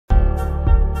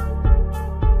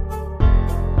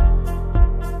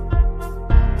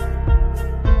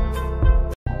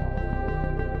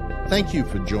Thank you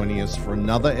for joining us for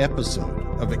another episode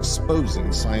of Exposing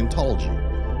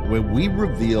Scientology, where we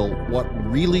reveal what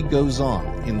really goes on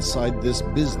inside this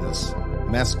business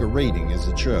masquerading as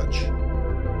a church.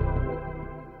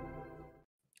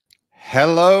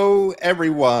 Hello,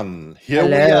 everyone. Here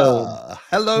we are.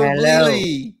 Hello,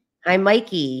 Lily. Hi,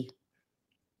 Mikey.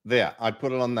 There, I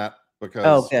put it on that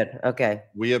because good. Okay.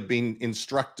 we have been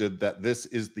instructed that this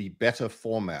is the better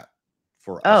format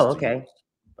for us. Oh, okay.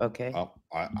 Okay.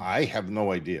 I have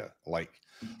no idea. Like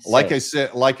I say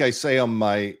on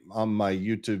my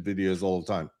YouTube videos all the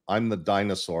time, I'm the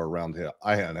dinosaur around here.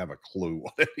 I don't have a clue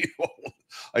what anyone.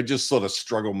 I just sort of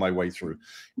struggle my way through.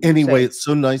 Anyway, it's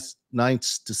so nice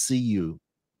to see you.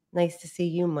 Nice to see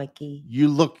you, Mikey. You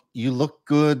look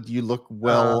good. You look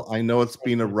well. I know it's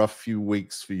been a rough few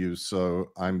weeks for you,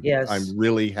 so I'm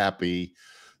really happy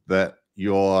that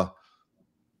you're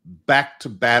back to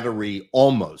battery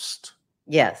almost.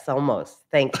 Yes, almost.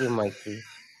 Thank you, Mikey.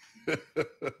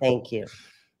 Thank you.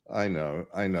 I know.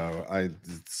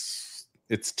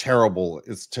 It's terrible.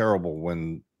 It's terrible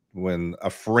when a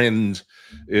friend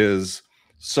is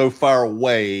so far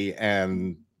away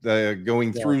and they're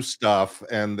going through stuff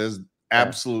and there's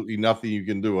absolutely nothing you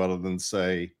can do other than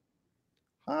say,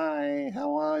 "Hi,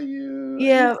 how are you?"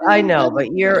 Yeah, I know,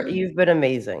 but you've been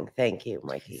amazing. Thank you,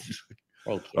 Mikey.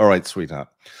 Thank you. All right, sweetheart.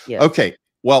 Yes. Okay.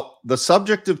 Well, the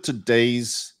subject of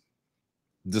today's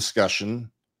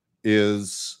discussion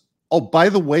is, oh, by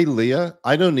the way, Leah,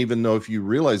 I don't even know if you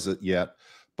realize it yet,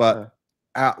 but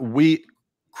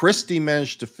Christy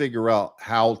managed to figure out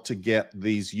how to get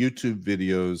these YouTube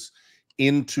videos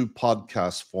into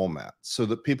podcast format so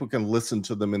that people can listen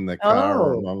to them in their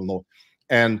car.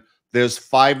 And there's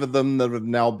 5 of them that have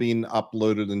now been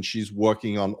uploaded, and she's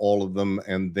working on all of them,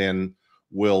 and then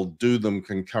we'll do them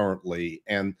concurrently.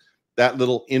 And that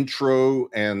little intro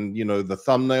and the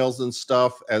thumbnails and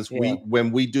stuff,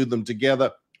 when we do them together,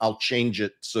 I'll change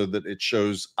it so that it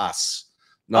shows us,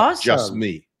 not just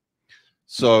me.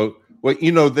 So,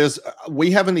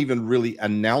 we haven't even really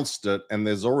announced it, and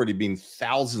there's already been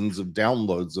thousands of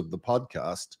downloads of the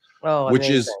podcast, which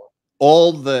is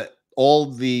all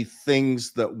the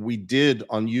things that we did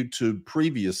on YouTube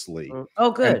previously.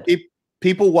 Oh, good. And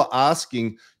people were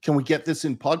asking, can we get this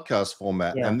in podcast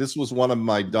format? And this was one of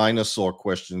my dinosaur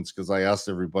questions, because I asked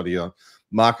everybody on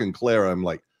Mark and Claire, I'm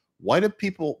like, why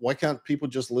can't people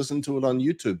just listen to it on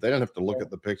YouTube? They don't have to look at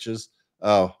the pictures.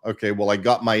 Oh, okay. Well, I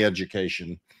got my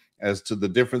education as to the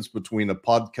difference between a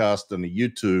podcast and a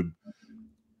YouTube.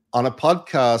 On a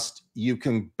podcast, you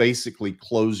can basically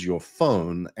close your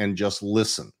phone and just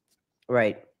listen.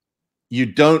 Right. You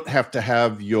don't have to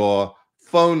have your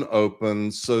phone open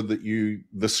so that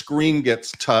the screen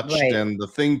gets touched and the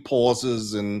thing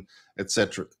pauses and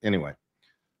etc. Anyway,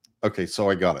 okay, so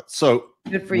I got it. So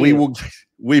good for you. You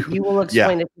will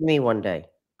explain it to me one day.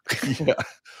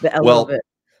 A little bit.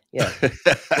 Yeah,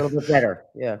 a little bit better.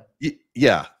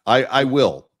 Yeah, I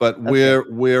will. But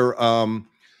we're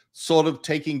sort of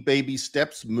taking baby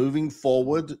steps, moving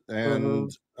forward,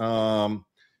 and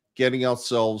getting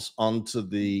ourselves onto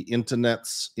the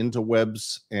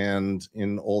interwebs, and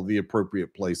in all the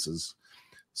appropriate places.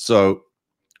 So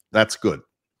that's good.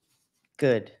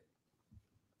 Good.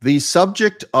 The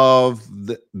subject of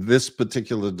this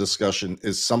particular discussion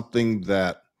is something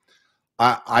that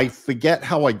I forget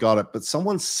how I got it, but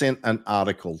someone sent an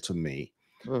article to me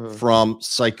from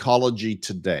Psychology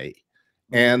Today,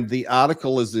 and the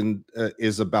article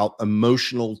is about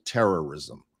emotional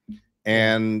terrorism.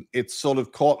 And it sort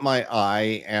of caught my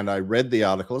eye, and I read the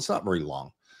article. It's not very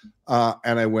long.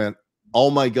 And I went,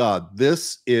 oh my God,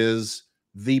 this is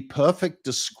the perfect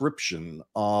description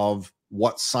of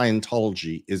what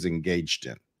Scientology is engaged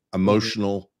in,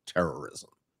 emotional terrorism.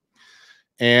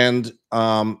 And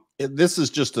this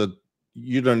is just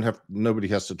nobody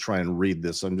has to try and read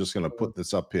this. I'm just going to put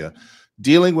this up here.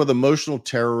 Dealing with Emotional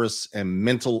Terrorists and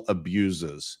Mental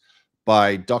Abusers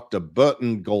by Dr.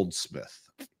 Burton Goldsmith.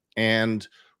 And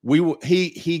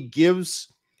he gives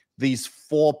these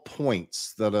 4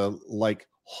 points that are like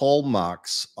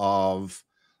hallmarks of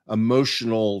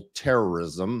emotional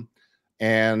terrorism.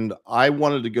 And I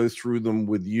wanted to go through them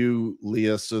with you,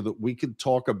 Leah, so that we could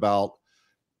talk about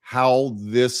how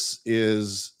this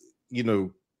is,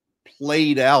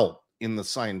 played out in the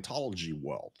Scientology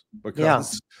world,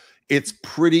 because it's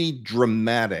pretty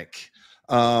dramatic.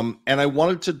 And I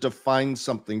wanted to define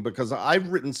something, because I've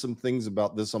written some things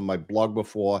about this on my blog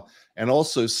before. And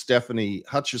also Stephanie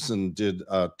Hutchison did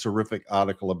a terrific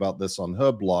article about this on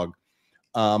her blog.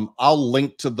 I'll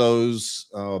link to those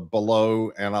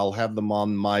below, and I'll have them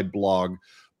on my blog.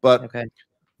 But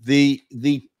the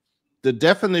the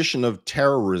definition of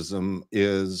terrorism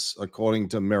is, according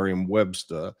to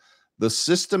Merriam-Webster, the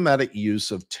systematic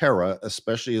use of terror,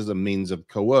 especially as a means of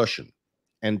coercion.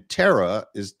 And terror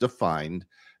is defined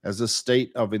as a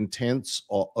state of intense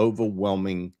or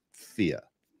overwhelming fear.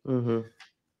 Mm-hmm.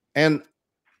 And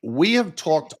we have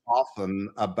talked often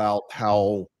about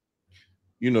how,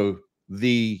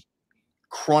 the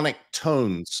chronic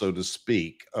tone, so to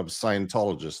speak, of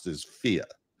Scientologists is fear.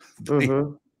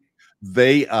 Mm-hmm.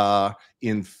 They are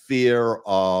in fear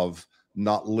of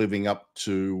not living up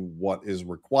to what is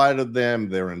required of them.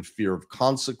 They're in fear of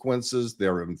consequences.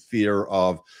 They're in fear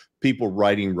of people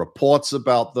writing reports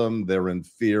about them. They're in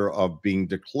fear of being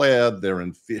declared. They're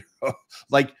in fear of,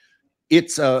 like,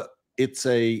 it's a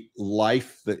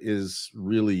life that is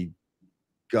really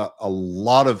got a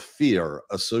lot of fear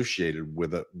associated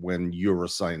with it when you're a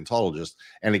Scientologist,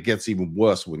 and it gets even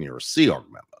worse when you're a Sea Org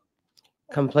member.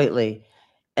 Completely.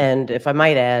 And if I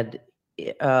might add,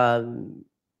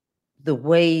 the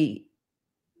way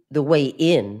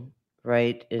in,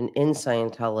 right, in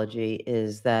Scientology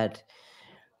is that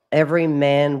every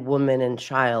man, woman, and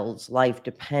child's life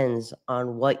depends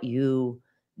on what you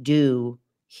do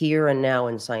here and now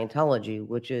in Scientology,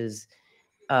 which is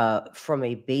from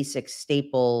a basic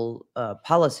staple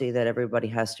policy that everybody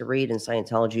has to read in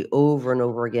Scientology over and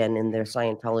over again in their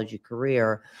Scientology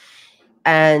career.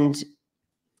 And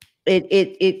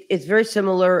it's very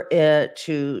similar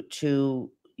to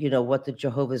what the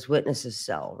Jehovah's Witnesses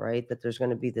sell, right? That there's going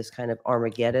to be this kind of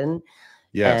Armageddon,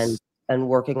 Yes, and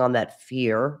working on that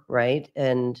fear, right?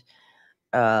 And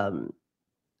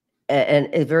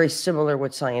it's very similar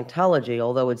with Scientology,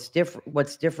 although it's different.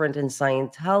 What's different in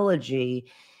Scientology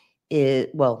is,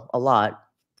 well, a lot.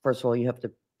 First of all, you have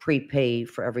to prepay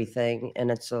for everything,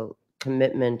 and it's a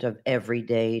commitment of every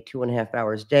day, 2.5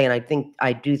 hours a day. And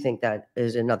I do think that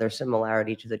is another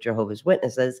similarity to the Jehovah's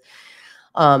Witnesses.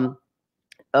 But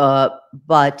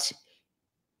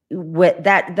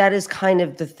that is kind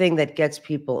of the thing that gets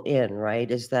people in, right?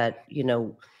 Is that,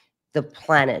 the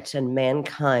planet and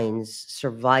mankind's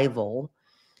survival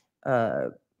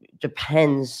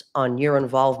depends on your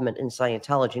involvement in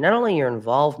Scientology. Not only your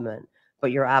involvement,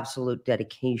 but your absolute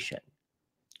dedication.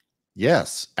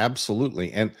 yes,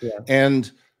 absolutely. Yeah.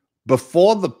 And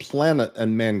before the planet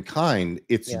and mankind,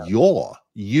 it's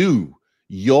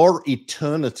your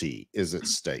eternity is at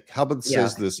stake. Hubbard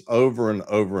says this over and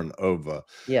over and over.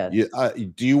 Yes.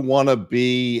 Do you want to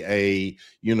be a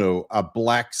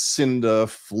black cinder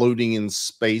floating in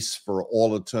space for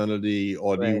all eternity,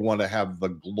 or do you want to have the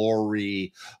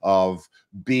glory of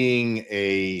being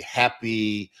a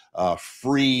happy,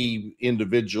 free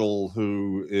individual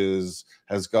who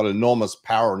has got enormous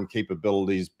power and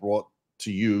capabilities brought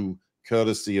to you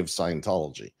courtesy of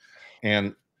Scientology?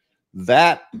 And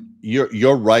that,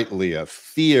 you're right, Leah.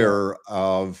 Fear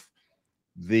of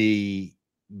the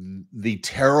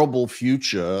terrible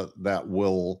future that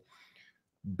will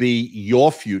be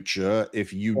your future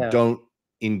if you don't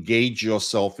engage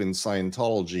yourself in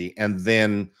Scientology, and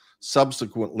then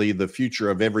subsequently the future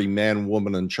of every man,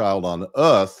 woman, and child on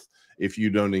earth if you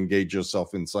don't engage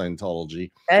yourself in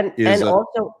Scientology. And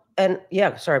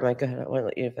sorry, Mike, go ahead. I want to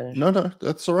let you finish. No,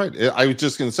 that's all right. I was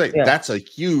just going to say that's a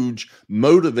huge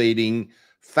motivating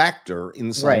factor in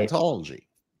Scientology. Right.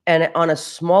 And on a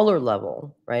smaller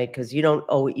level, right? Because you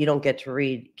don't get to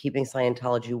read Keeping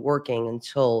Scientology Working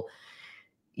until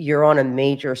you're on a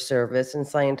major service in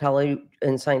Scientology,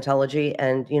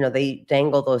 and they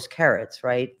dangle those carrots,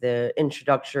 right? The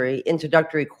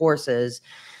introductory courses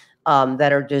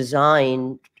that are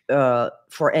designed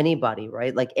for anybody,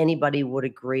 right? Like anybody would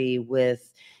agree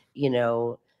with,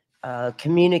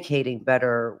 communicating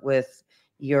better with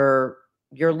your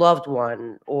loved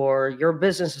one or your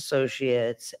business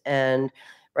associates, and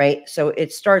right. So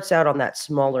it starts out on that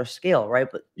smaller scale, right?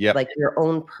 But like your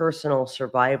own personal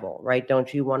survival, right?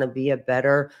 Don't you want to be a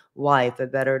better wife, a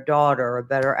better daughter, a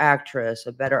better actress,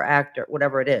 a better actor,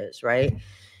 whatever it is, right?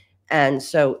 And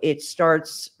so it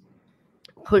starts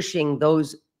pushing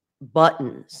those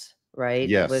buttons, right?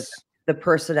 Yes. With the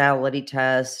personality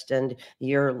test and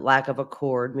your lack of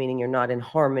accord, meaning you're not in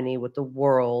harmony with the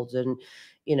world. And,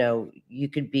 you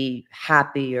could be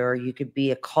happy, or you could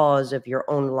be a cause of your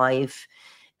own life.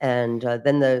 And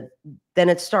then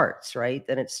it starts, right?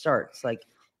 Then it starts like,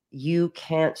 you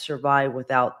can't survive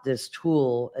without this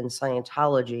tool, and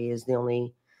Scientology is the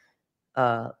only,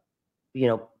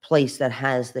 place that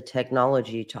has the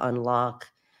technology to unlock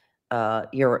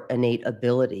your innate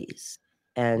abilities.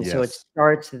 And so it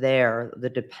starts there, the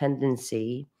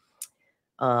dependency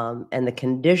and the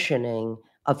conditioning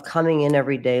of coming in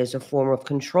every day as a form of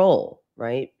control,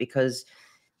 right? Because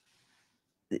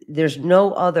there's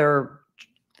no other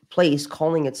place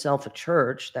calling itself a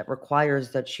church that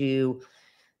requires that you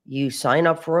sign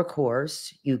up for a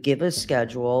course, you give a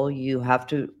schedule, you have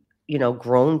to,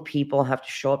 grown people have to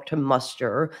show up to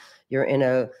muster. You're in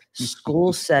a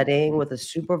school setting with a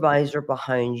supervisor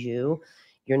behind you.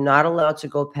 You're not allowed to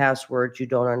go past words you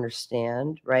don't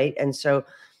understand, right? And so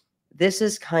this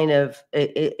is kind of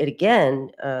it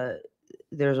again.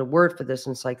 There's a word for this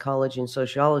in psychology and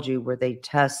sociology where they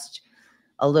test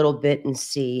a little bit and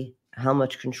see how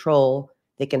much control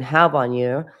they can have on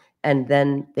you, and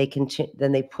then they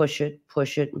then they push it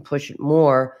and push it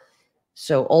more.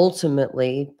 So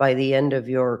ultimately, by the end of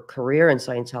your career in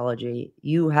Scientology,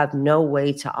 you have no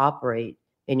way to operate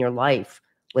in your life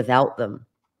without them.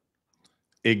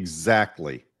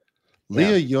 Exactly. Yeah.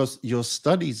 Leah, your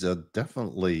studies are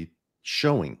definitely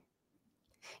showing.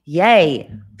 Yay.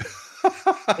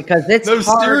 Because it's No,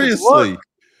 hard seriously. work.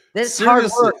 It's Seriously.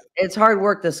 hard work. It's hard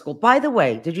work, this school. By the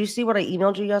way, did you see what I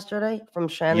emailed you yesterday from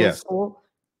Shannon's school?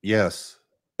 Yes.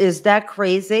 Is that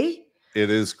crazy? It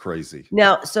is crazy.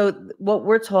 Now, so what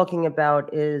we're talking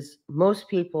about is most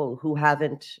people who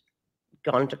haven't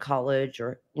gone to college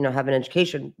or, have an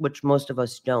education, which most of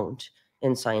us don't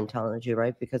in Scientology,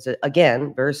 right? Because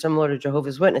again, very similar to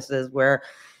Jehovah's Witnesses, where,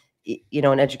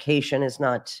 an education is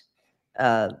not,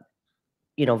 valid.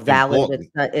 Important.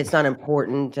 It's not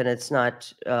important, and it's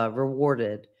not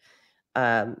rewarded,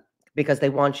 because they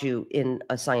want you in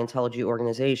a Scientology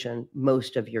organization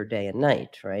most of your day and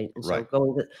night, right? And so Right.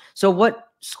 so what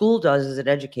school does is it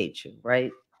educates you,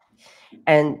 right?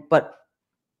 But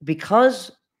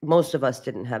because most of us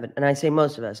didn't have it, and I say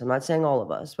most of us, I'm not saying all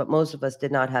of us, but most of us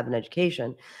did not have an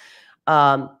education.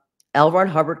 L. Ron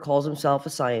Hubbard calls himself a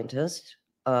scientist,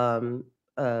 a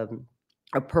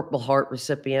Purple Heart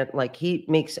recipient. Like, he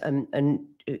makes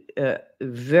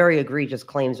very egregious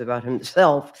claims about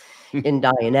himself in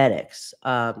Dianetics,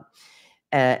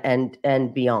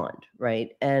 and beyond,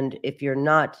 right? And if you're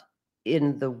not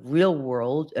in the real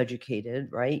world educated,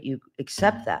 right, you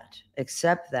accept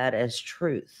that as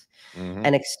truth,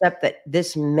 and accept that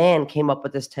this man came up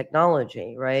with this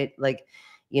technology, right? Like,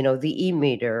 the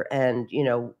e-meter, and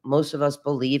most of us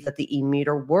believe that the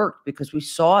e-meter worked because we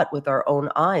saw it with our own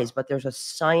eyes, but there's a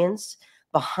science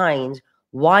behind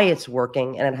why it's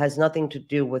working, and it has nothing to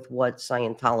do with what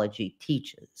Scientology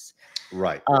teaches.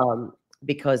 Right.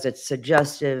 Because it's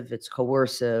suggestive, it's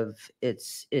coercive,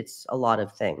 it's a lot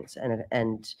of things,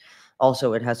 and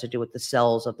also it has to do with the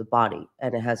cells of the body,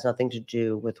 and it has nothing to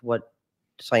do with what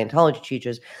Scientology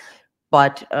teaches.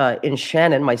 But in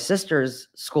Shannon, my sister's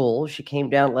school, she came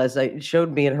down,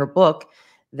 showed me in her book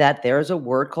that there's a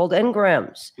word called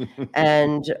engrams.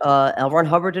 And L. Ron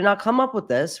Hubbard did not come up with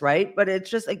this, right? But it's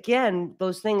just, again,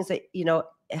 those things that,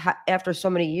 after so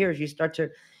many years,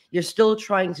 you're still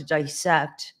trying to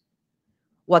dissect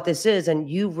what this is. And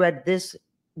you read this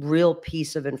real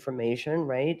piece of information,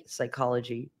 right?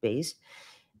 Psychology based.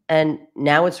 And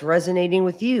now it's resonating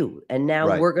with you. And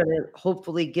now we're going to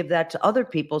hopefully give that to other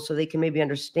people so they can maybe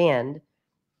understand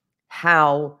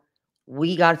how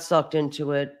we got sucked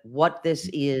into it, what this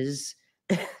is.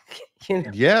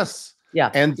 Yes.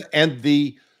 Yeah. And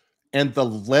the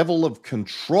level of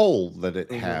control that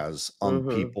it has on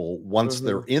people once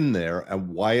they're in there, and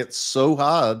why it's so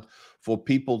hard for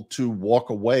people to walk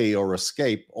away or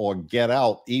escape or get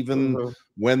out, even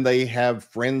when they have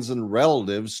friends and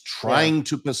relatives trying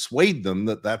to persuade them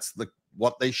that that's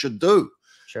what they should do.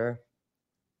 Sure.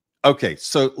 Okay,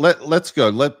 so let's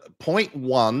go. Point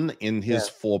one in his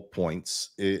 4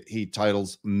 points, he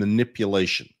titles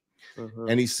manipulation.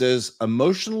 And he says,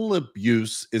 emotional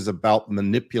abuse is about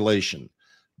manipulation.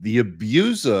 The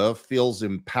abuser feels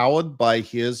empowered by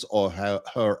his or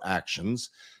her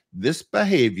actions. This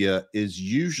behavior is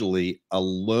usually a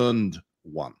learned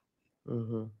one.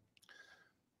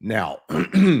 Now,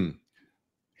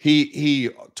 he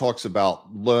talks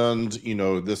about learned,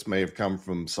 this may have come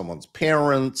from someone's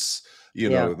parents,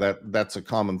 that's a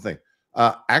common thing.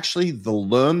 Actually, the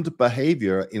learned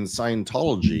behavior in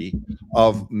Scientology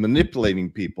of manipulating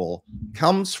people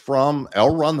comes from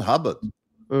L. Ron Hubbard.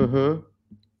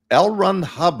 L. Ron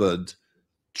Hubbard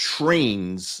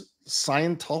trains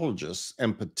Scientologists,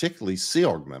 and particularly Sea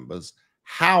Org members,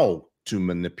 how to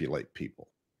manipulate people,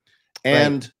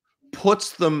 and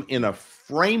puts them in a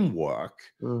framework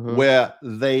where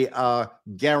they are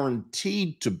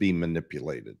guaranteed to be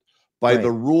manipulated by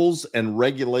the rules and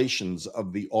regulations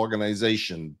of the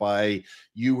organization, by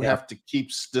you have to keep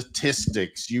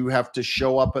statistics, you have to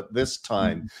show up at this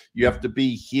time, you have to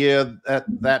be here at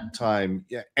that time.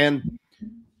 And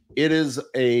it is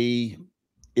an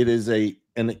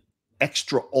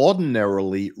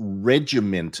extraordinarily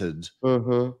regimented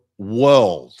Mhm.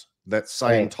 world that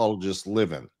Right. Scientologists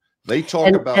live in. They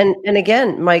talk about, And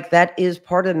again, Mike, that is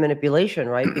part of manipulation,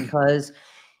 right? Because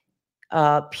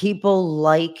people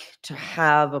like to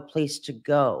have a place to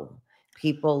go.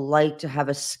 People like to have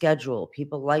a schedule.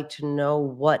 People like to know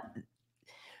what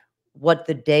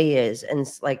the day is. And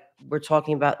like we're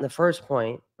talking about in the first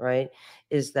point, right?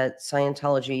 Is that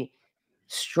Scientology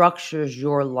structures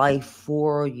your life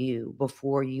for you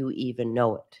before you even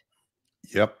know it.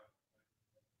 yep,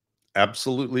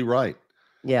 absolutely right.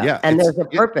 Yeah, Yeah, and there's a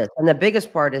purpose, and the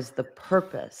biggest part is the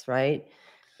purpose, right?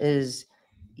 Is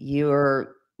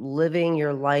you're living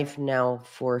your life now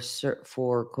for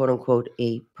quote unquote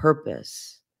a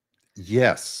purpose,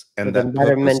 yes, for and the that purpose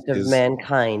betterment of is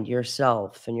mankind,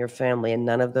 yourself and your family, and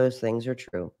none of those things are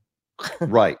true.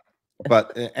 right.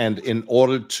 But and in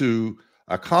order to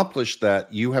accomplish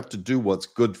that, you have to do what's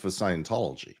good for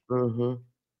Scientology. Mhm.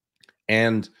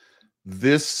 And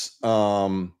this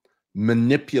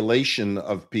manipulation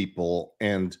of people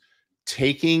and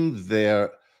taking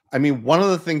their, I mean, one of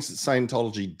the things that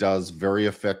Scientology does very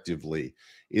effectively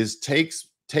is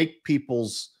take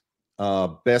people's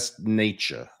best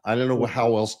nature. I don't know Mhm.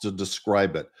 how else to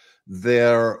describe it.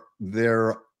 Their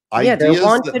Yeah, they ideas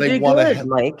want that to they do want to good,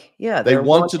 Mike. Yeah, they they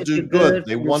want want to to do do good. good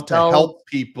They for want to themselves. help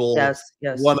people. Yes,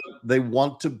 yes. Want they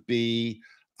want to be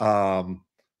um,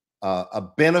 a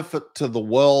benefit to the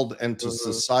world and to Mhm.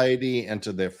 society and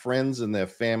to their friends and their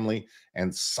family.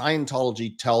 And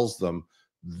Scientology tells them,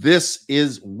 this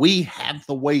is, we have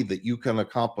the way that you can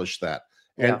accomplish that.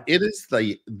 And Yeah. it is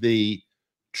the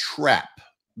trap,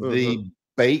 Mhm. the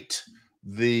bait,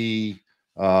 the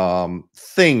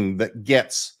thing that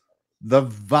gets the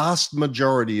vast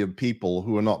majority of people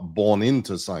who are not born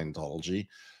into Scientology,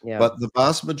 Yeah. but the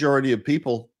vast majority of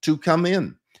people to come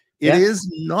in. It Yeah. is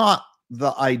not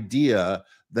the idea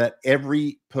that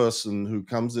every person who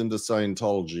comes into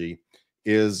Scientology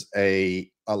is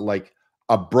like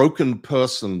a broken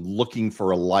person looking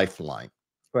for a lifeline.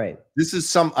 Right. This is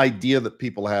some idea that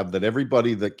people have, that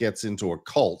everybody that gets into a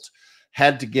cult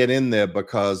had to get in there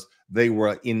because there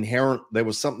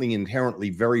was something inherently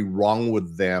very wrong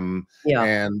with them, Yeah.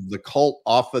 and the cult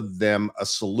offered them a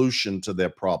solution to their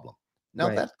problem. Now,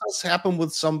 Right. that does happen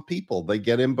with some people. They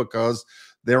get in because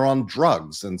they're on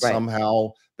drugs and Right.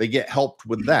 somehow they get helped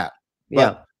with that. But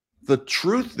Yeah. the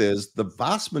truth is, the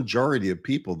vast majority of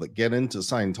people that get into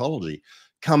Scientology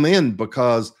come in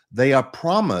because they are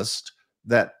promised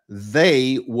that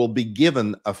they will be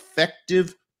given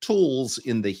effective tools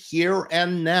in the here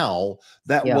and now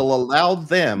that Yeah. will allow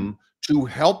them to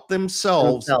help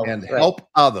themselves Themselves, and right. help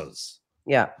others.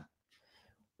 Yeah.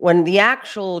 When the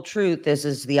actual truth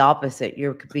is the opposite.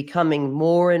 You're becoming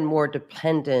more and more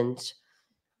dependent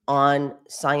on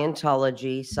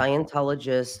Scientology,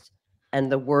 Scientologists,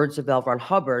 and the words of L. Ron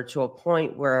Hubbard to a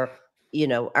point where,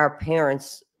 our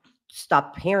parents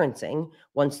stopped parenting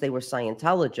once they were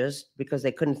Scientologists because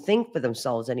they couldn't think for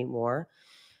themselves anymore,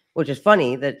 which is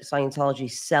funny that Scientology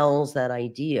sells that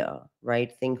idea,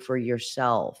 right? Think for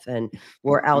yourself. And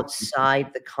we're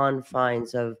outside the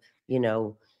confines of, you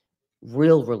know,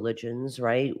 real religions,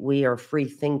 right? We are free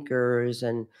thinkers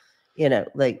and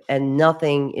like and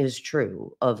nothing is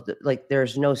true of like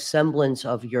there's no semblance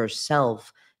of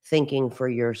yourself thinking for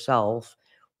yourself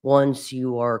once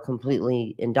you are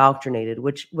completely indoctrinated,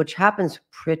 which happens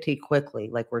pretty quickly,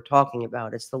 like we're talking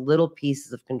about. It's the little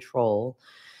pieces of control,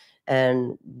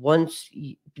 and once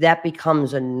that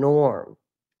becomes a norm,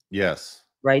 Yes.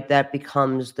 right? That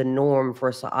becomes the norm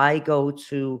for so I go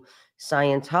to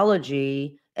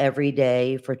Scientology every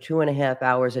day for 2.5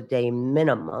 hours a day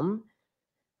minimum,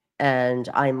 and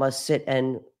I must sit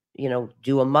and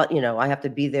do I have to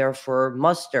be there for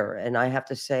muster, and I have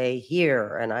to say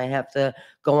here, and I have to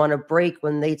go on a break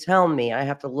when they tell me. I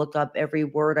have to look up every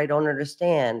word I don't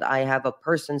understand. I have a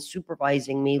person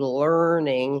supervising me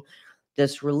learning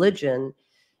this religion,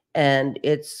 and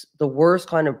it's the worst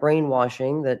kind of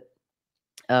brainwashing that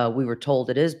we were told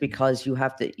it is, because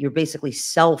you're basically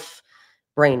self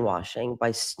brainwashing by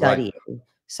Right. studying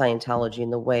Scientology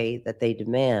in the way that they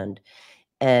demand.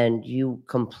 And you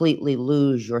completely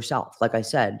lose yourself. Like I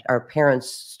said, our parents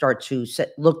start to say,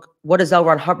 look, what does L.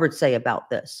 Ron Hubbard say about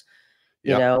this?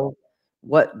 You Yep. know,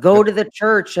 go to the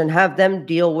church and have them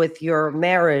deal with your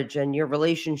marriage and your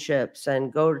relationships,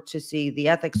 and go to see the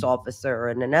ethics officer,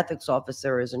 and an ethics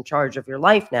officer is in charge of your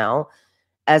life now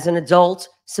as an adult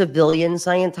civilian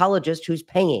Scientologist who's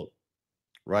paying.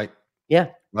 Right. Yeah.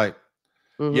 Right.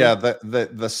 Yeah. Mhm.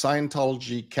 The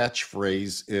Scientology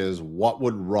catchphrase is, what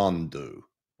would Ron do?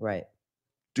 Right.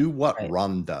 Do what Right.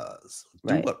 Ron does.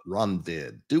 Do Right. what Ron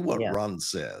did. Do what Yeah. Ron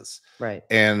says. Right.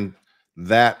 And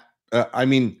that, I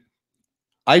mean,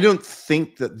 I don't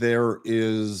think that there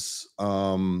is,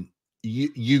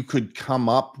 you could come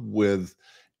up with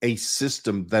a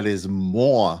system that is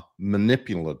more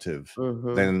manipulative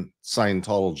Mm-hmm. than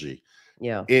Scientology.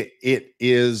 Yeah. It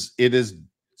is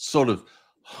sort of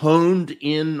honed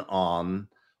in on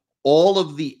all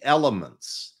of the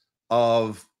elements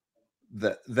of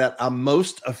that are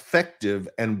most effective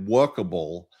and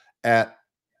workable at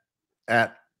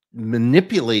at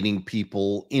manipulating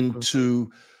people Mhm.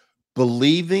 into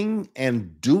believing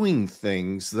and doing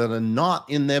things that are not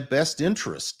in their best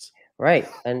interest. Right,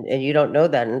 and you don't know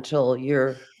that until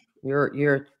you're,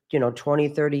 20,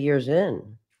 30 years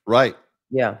in. Right,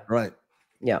 Yeah, right.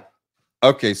 yeah.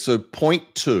 Okay, so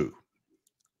point 2,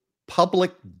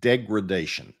 public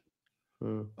degradation.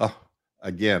 Mm, Oh,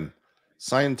 again,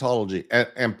 Scientology,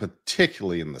 and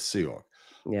particularly in the Sea Org,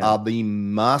 yeah. are the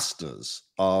masters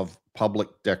of public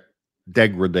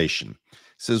degradation.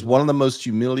 Says Mm, one of the most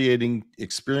humiliating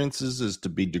experiences is to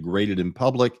be degraded in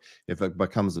public. If it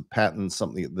becomes a pattern,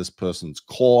 something at this person's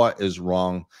core is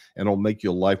wrong, and it'll make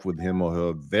your life with him or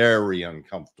her very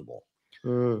uncomfortable.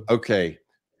 mm, Okay,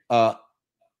 uh,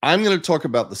 I'm going to talk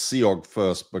about the Sea Org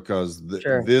first because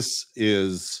sure. this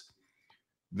is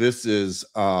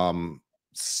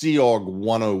Sea Org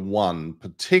 101,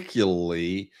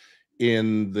 particularly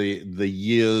in the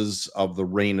years of the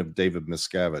reign of David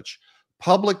Miscavige.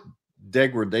 Public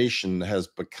degradation has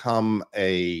become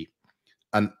an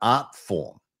art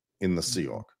form in the Sea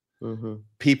Mhm, Org. mhm.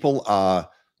 People are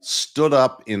stood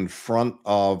up in front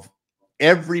of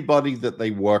everybody that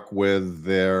they work with,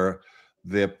 their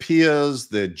peers,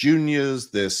 their juniors,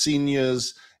 their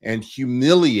seniors, and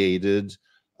humiliated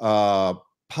uh,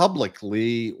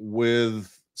 publicly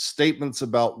with statements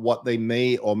about what they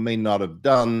may or may not have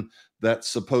done that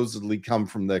supposedly come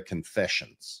from their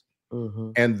confessions.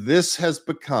 Mhm. And this has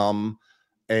become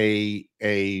a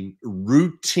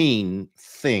routine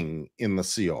thing in the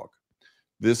Sea Org.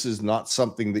 This is not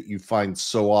something that you find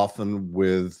so often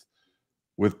with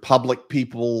public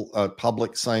people,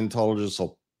 public Scientologists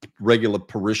or regular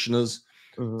parishioners.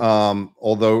 Mhm.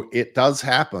 Although it does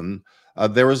happen,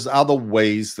 there is other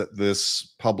ways that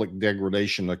this public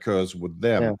degradation occurs with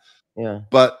Yeah, them. yeah.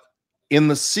 But in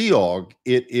the Sea Org,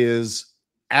 it is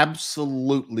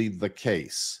absolutely the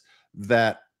case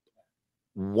that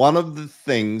one of the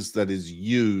things that is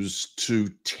used to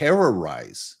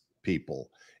terrorize people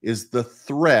is the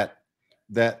threat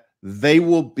that they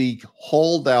will be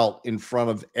hauled out in front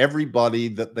of everybody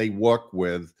that they work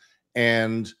with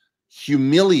and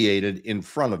humiliated in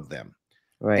front of them.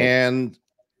 Right. And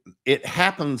it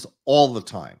happens all the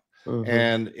time. Mhm.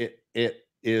 And it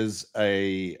is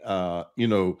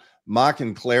Mark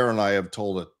and Claire and I have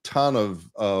told a ton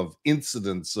of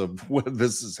incidents of where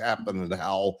this has happened and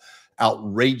how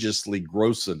outrageously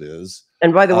gross it is.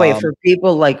 And by the way, Um, for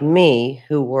people like me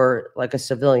who were like a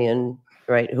civilian,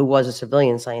 right, who was a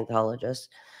civilian Scientologist,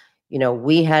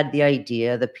 we had the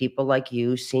idea that people like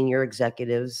you, senior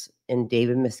executives in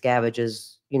David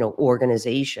Miscavige's,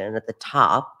 organization at the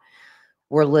top,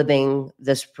 were living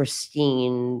this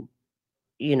pristine,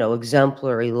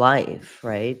 exemplary life,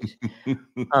 right?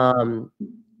 Um,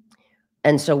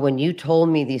 and so when you told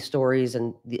me these stories,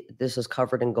 and this is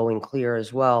covered in Going Clear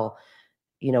as well,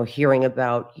 hearing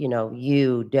about,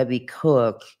 you, Debbie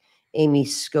Cook, Amy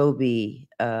Scobie,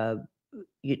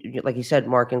 like you said,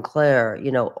 Mark and Claire,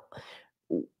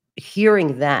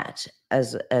 hearing that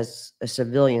as a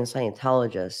civilian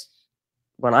Scientologist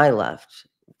when I left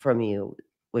from you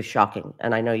was shocking.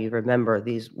 And I know you remember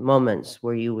these moments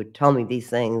where you would tell me these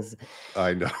things,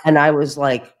 I know. and I was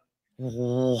like,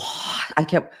 "What?" I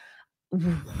kept,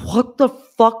 "What the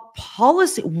fuck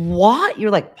policy? What?"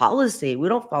 You're like, "Policy? We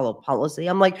don't follow policy."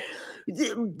 I'm like,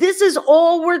 This is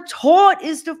all we're taught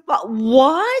is to follow."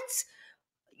 What?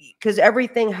 Because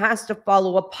everything has to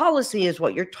follow a policy is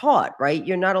what you're taught, right?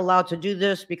 You're not allowed to do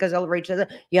this because LRH says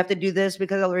that. You have to do this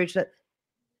because LRH said.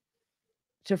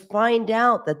 To find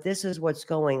out that this is what's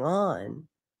going on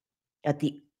at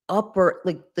the upper,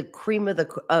 like the cream of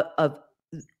of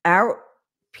our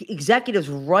executives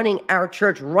running our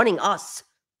church, running us,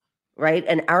 right,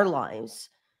 and our lives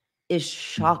was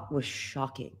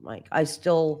shocking, Mike. I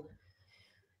still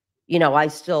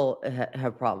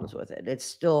have problems with it. It's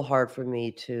still hard for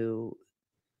me to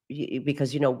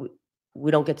because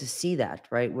we don't get to see that,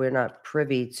 right? We're not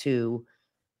privy to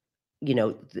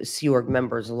the Sea Org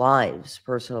members' lives,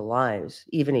 personal lives,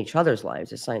 even each other's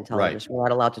lives as Right. Scientologists. We're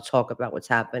not allowed to talk about what's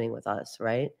happening with us,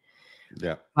 right?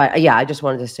 Yeah. Yeah, I just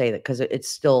wanted to say that because it's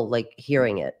still like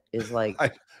hearing it is like,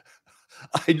 I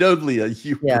I know, Leah,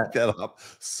 you Yeah. bring that up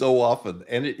so often,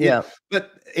 and Yeah.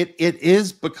 it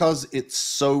is because it's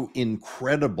so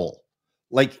incredible.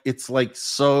 Like, it's like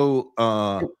so,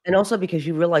 And also because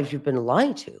you realize you've been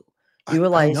lied to. You I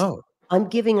realize know. I'm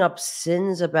giving up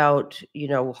sins about,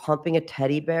 humping a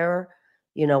teddy bear,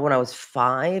 when I was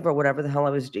 5 or whatever the hell I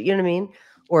was doing, you know what I mean?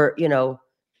 Or,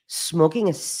 smoking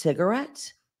a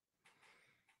cigarette,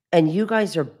 and you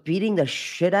guys are beating the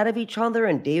shit out of each other,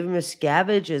 and David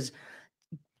Miscavige is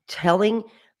telling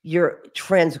your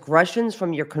transgressions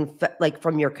from your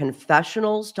from your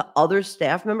confessionals to other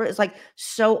staff members. It's like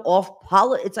so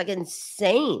it's like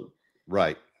insane.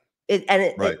 Right,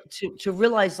 right. To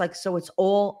realize, like, so it's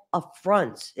all a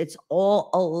front. It's all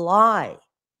a lie.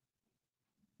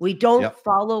 We don't Yep,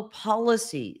 follow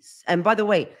policies. And by the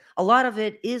way, a lot of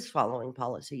it is following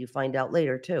policy. You find out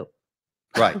later too.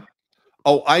 right.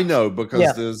 Oh, I know,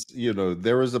 because Yeah.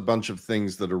 there is a bunch of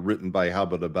things that are written by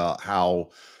Hubbard about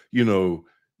how,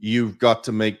 you've got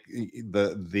to make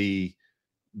the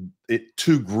it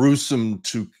too gruesome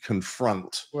to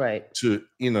confront, Right.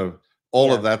 all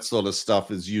Yeah. of that sort of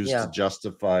stuff is used to Yeah.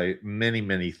 justify many,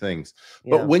 many things.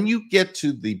 But Yeah. when you get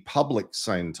to the public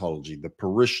Scientology, the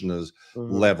parishioners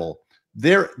Mhm. level,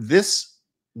 this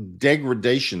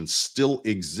degradation still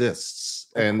exists,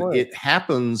 Of and course. it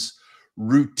happens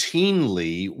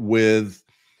routinely with,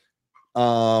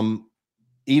 um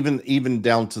even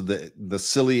down to the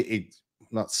silly,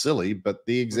 not silly, but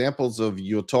the examples of,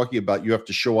 you're talking about, you have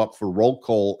to show up for roll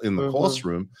call in the course Mhm.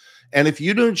 room, and if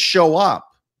you don't show up,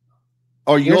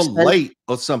 or You're you're sent. late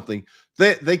or something,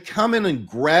 they come in and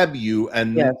grab you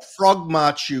and Yes. frog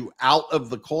march you out of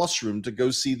the course room to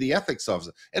go see the ethics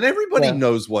officer, and everybody Yeah.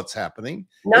 knows what's happening.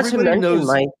 Not to Everybody mention, knows.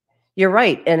 Mike, you're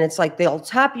right, and it's like they'll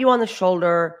tap you on the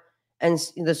shoulder, and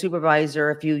the supervisor,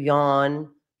 if you yawn,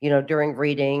 during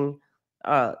reading,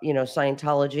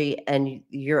 Scientology, and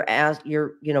you're asked,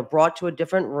 you're, brought to a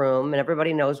different room, and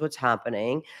everybody knows what's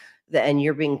happening, and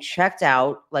you're being checked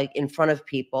out, like, in front of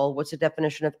people. What's the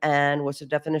definition of "and"? What's the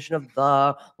definition of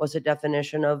 "the"? What's the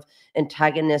definition of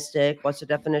antagonistic? What's the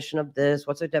definition of this?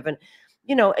 What's the definition?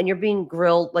 And you're being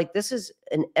grilled. Like, this is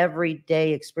an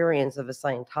everyday experience of a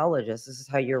Scientologist. This is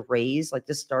how you're raised. Like,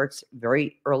 this starts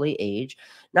very early age.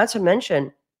 Not to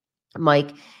mention,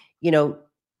 Mike, you know,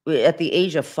 at the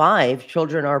age of 5,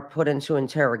 children are put into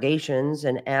interrogations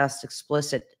and asked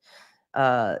explicit,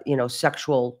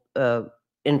 sexual,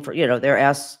 they're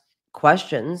asked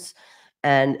questions.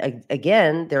 And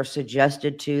again, they're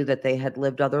suggested to that they had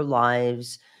lived other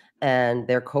lives, and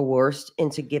they're coerced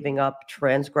into giving up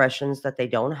transgressions that they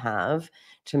don't have,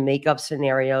 to make up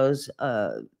scenarios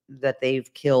that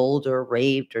they've killed or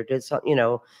raped or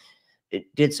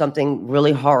did something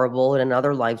really horrible in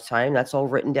another lifetime. That's all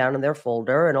written down in their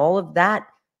folder, and all of that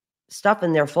stuff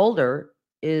in their folder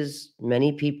is,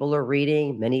 many people are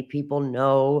reading, many people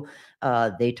know.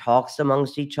 They talks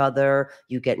amongst each other.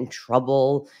 You get in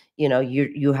trouble.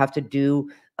 You have to do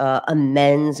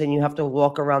amends, and you have to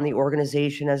walk around the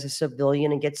organization as a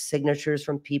civilian and get signatures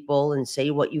from people and say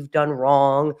what you've done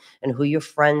wrong and who your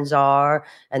friends are.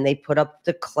 And they put up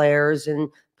declares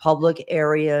in public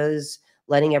areas,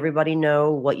 letting everybody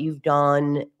know what you've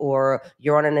done, or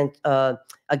you're on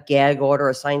a gag order,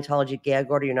 a Scientology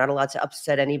gag order. You're not allowed to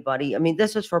upset anybody. I mean,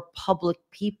 this is for public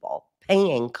people,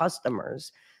 paying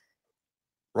customers.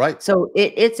 Right, So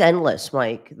it's endless,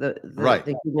 Mike. right.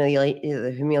 The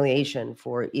humiliation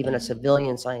for even a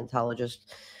civilian Scientologist,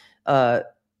 uh,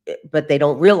 but they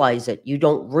don't realize it. You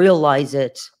don't realize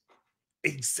it.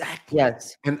 Exactly.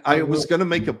 Yes. And I Mhm. was going to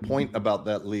make a point about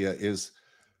that, Leah, is,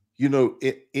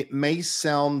 it may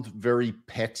sound very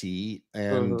petty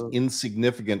and Mhm.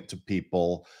 insignificant to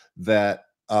people that,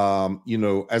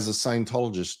 as a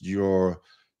Scientologist,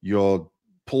 you're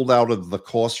pulled out of the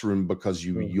course room because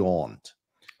you Mhm. yawned,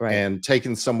 Right. and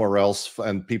taken somewhere else,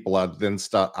 and people are then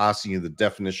start asking you the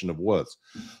definition of words.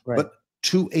 Right. But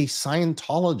to a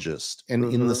Scientologist, and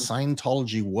in the Mhm.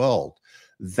 Scientology world,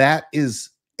 that is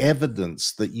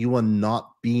evidence that you are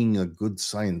not being a good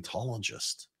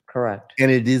Scientologist. Correct. And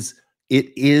it is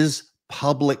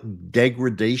public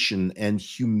degradation and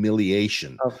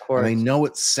humiliation. Of And I course. know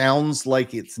it sounds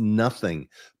like it's nothing,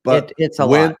 but It's a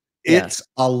lot. when Yeah. it's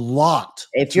a lot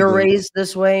If to you're the raised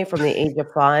this way from the age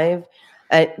of 5,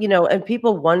 and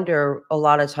people wonder a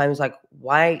lot of times, like,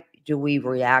 why do we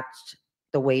react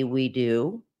the way we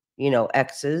do,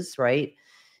 exes, right?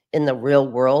 In the real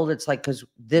world, it's like, because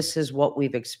this is what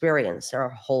we've experienced our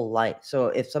whole life. So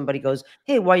if somebody goes,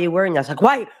 "Hey, why are you wearing that?" It's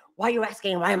like, why are you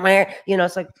asking? Why am I,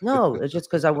 it's like, no, it's just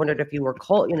because I wondered if you were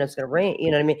cold, it's going to rain, you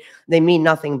know what I mean? They mean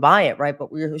nothing by it, right?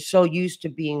 But we're so used to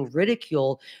being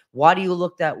ridiculed. Why do you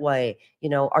look that way?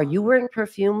 Are you wearing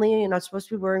perfume, Leah? You're not supposed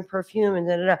to be wearing perfume, and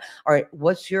da. All right,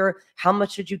 how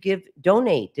much did you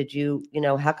donate? Did you,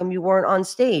 how come you weren't on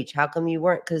stage? How come you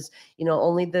weren't? Because,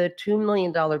 only the $2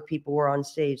 million people were on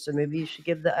stage. So maybe you should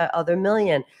give the other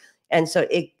million. And so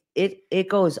it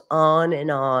goes on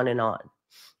and on and on.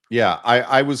 Yeah,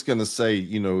 I was going to say,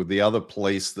 the other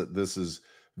place that this is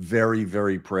very,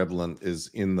 very prevalent is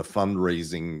in the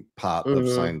fundraising part of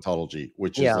Scientology,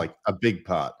 which is like a big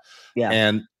part. Yeah.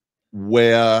 And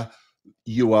where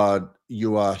you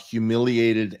are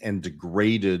humiliated and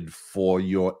degraded for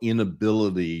your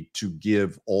inability to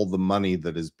give all the money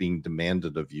that is being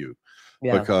demanded of you,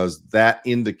 because that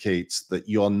indicates that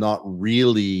you're not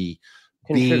really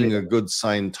being a good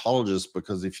Scientologist,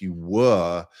 because if you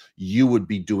were, you would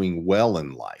be doing well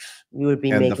in life. You would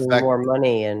be making more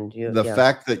money, and the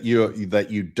fact that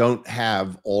you don't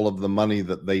have all of the money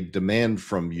that they demand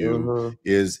from you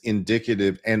is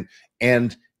indicative,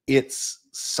 and it's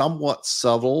somewhat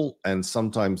subtle, and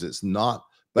sometimes it's not,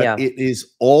 but it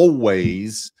is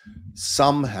always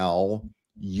somehow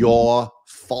your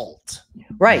fault.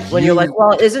 Right. When you're like,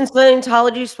 well, isn't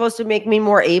Scientology supposed to make me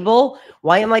more able?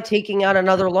 Why am I taking out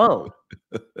another loan?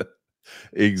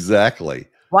 Exactly.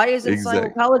 Why isn't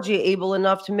Scientology able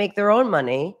enough to make their own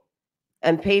money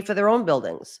and pay for their own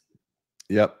buildings?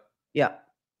 Yep. Yeah.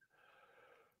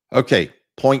 Okay.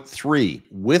 Point 3,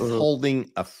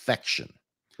 withholding affection.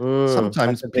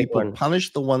 Sometimes people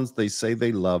punish the ones they say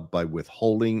they love by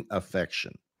withholding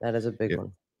affection. That is a big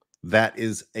one. That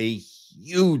is a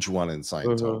huge one in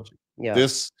Scientology. Yeah.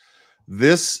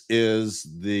 This is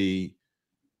the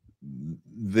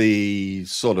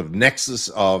sort of nexus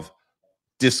of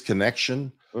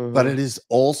disconnection, but it is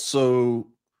also,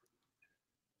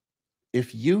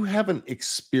 if you haven't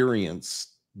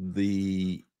experienced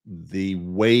the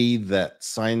way that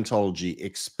Scientology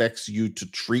expects you to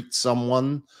treat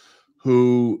someone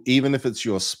who, even if it's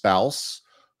your spouse,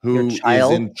 who is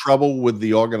in trouble with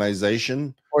the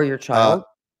organization, or your child,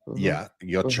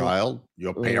 your child,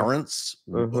 your parents,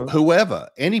 whoever,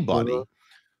 anybody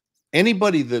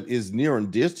that is near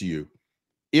and dear to you,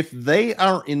 if they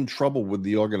are in trouble with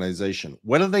the organization,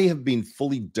 whether they have been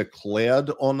fully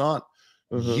declared or not,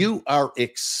 you are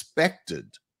expected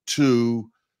to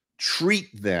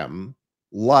treat them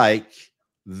like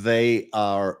they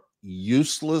are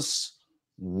useless,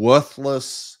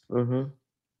 worthless,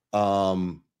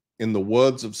 in the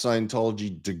words of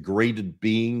Scientology, degraded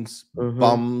beings,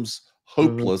 bums,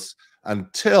 hopeless,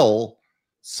 until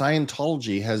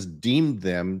Scientology has deemed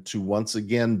them to once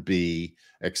again be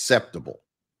acceptable.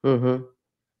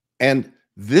 And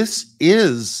this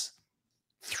is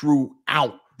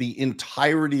throughout the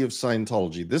entirety of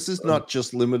Scientology. This is not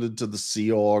just limited to the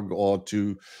Sea Org or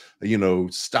to,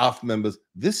 staff members.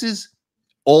 This is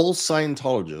all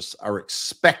Scientologists are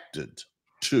expected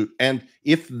to, and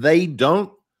if they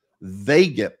don't, they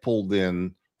get pulled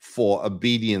in for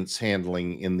obedience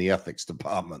handling in the ethics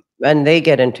department. And they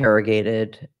get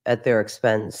interrogated at their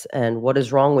expense. And what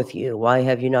is wrong with you? Why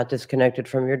have you not disconnected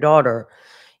from your daughter?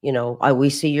 We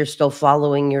see you're still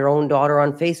following your own daughter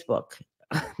on Facebook.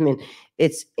 I mean,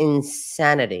 it's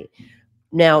insanity.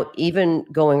 Now, even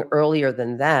going earlier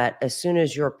than that, as soon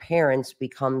as your parents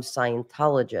become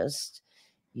Scientologists,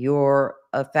 your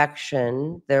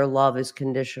affection, their love is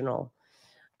conditional.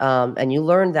 And you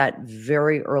learn that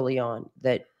very early on,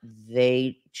 that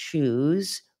they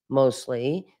choose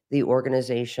mostly the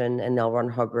organization and L. Ron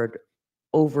Hubbard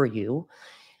over you.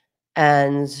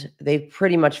 And they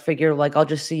pretty much figure, like, I'll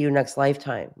just see you next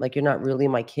lifetime. Like, you're not really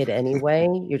my kid anyway.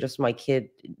 You're just my kid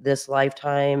this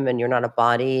lifetime, and you're not a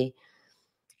body.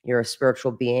 You're a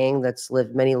spiritual being that's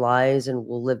lived many lives and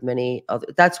will live many other.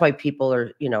 That's why people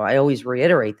are, I always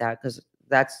reiterate that, because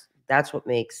that's what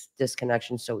makes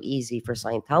disconnection so easy for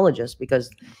Scientologists, because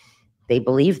they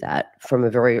believe that from a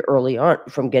very early on,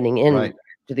 from getting in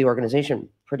to the organization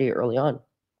pretty early on.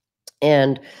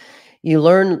 And you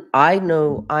learn, I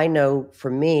know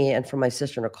for me and for my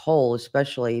sister Nicole,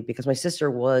 especially because my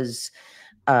sister was,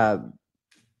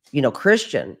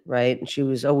 Christian, right? And she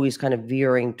was always kind of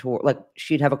veering toward, like,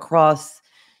 she'd have a cross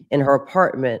in her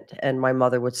apartment, and my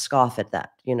mother would scoff at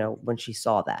that, when she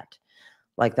saw that.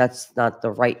 Like, that's not the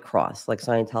right cross. Like,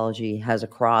 Scientology has a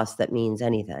cross that means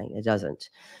anything. It doesn't.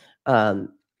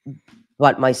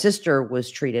 But my sister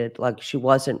was treated like she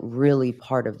wasn't really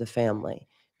part of the family,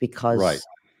 because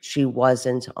she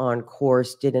wasn't on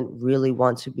course, didn't really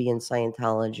want to be in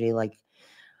Scientology like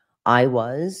I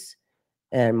was,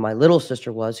 and my little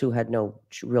sister was, who had no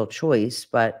real choice.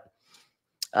 But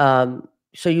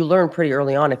So you learn pretty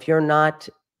early on, if you're not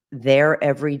there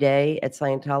every day at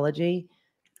Scientology,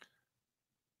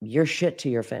 you're shit to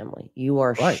your family. You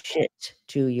are Right. shit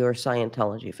to your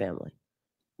Scientology family.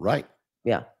 Right.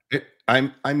 Yeah.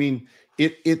 I mean,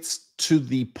 it's to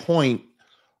the point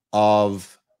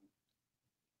of,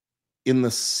 in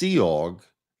the Sea Org,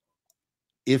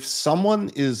 if someone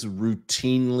is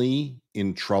routinely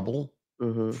in trouble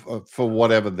Mhm. for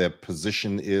whatever their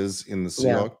position is in the Sea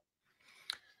Yeah. Org,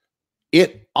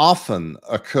 it often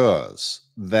occurs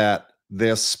that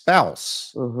their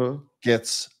spouse Mhm.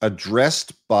 gets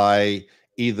addressed by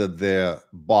either their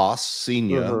boss,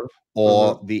 senior, Mhm.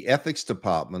 or Mhm. the ethics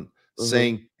department Mhm.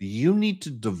 saying, you need to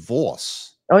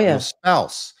divorce Oh, your yeah.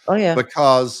 spouse Oh, yeah.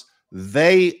 because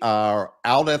they are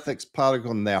out ethics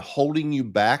particle and they're holding you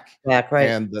back, Back, right.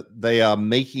 and that they are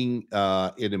making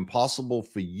it impossible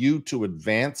for you to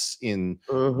advance in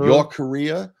your Mhm.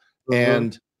 career. Mhm.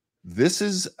 And this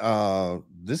is a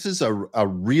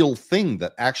real thing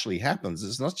that actually happens.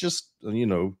 It's not just,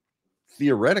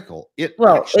 theoretical. It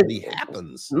Well, actually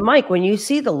happens. Mike, when you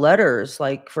see the letters,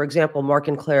 like, for example, Mark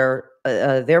and Claire,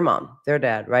 their mom, their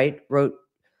dad, right, wrote,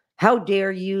 "How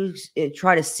dare you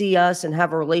try to see us and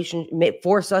have a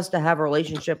force us to have a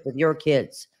relationship with your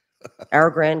kids,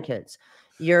 our grandkids.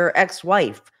 Your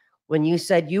ex-wife, when you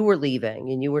said you were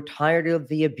leaving and you were tired of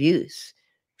the abuse,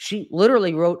 she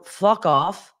literally wrote, 'Fuck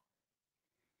off.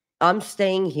 I'm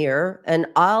staying here and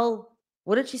I'll,'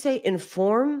 what did she say?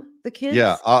 'Inform the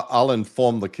Yeah, kids?'" I'll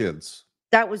inform the kids.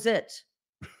 That was it.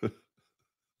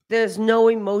 There's no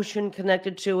emotion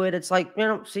connected to it. It's like,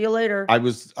 see you later. I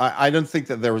don't think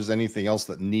that there was anything else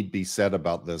that need be said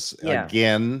about this. Yeah.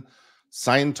 Again,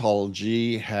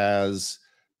 Scientology has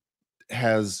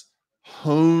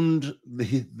honed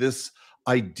this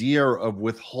idea of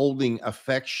withholding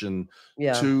affection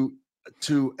Yeah. to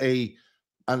to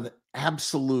an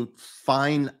absolute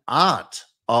fine art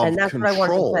And of that's what I wanted to say.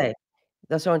 control.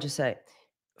 That's what I want to say.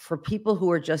 For people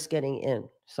who are just getting in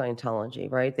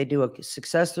Scientology, right? They do a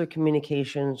success through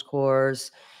communications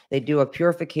course, they do a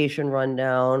purification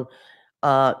rundown,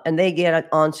 and they get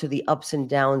onto the ups and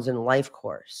downs in life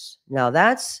course. Now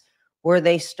that's where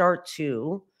they start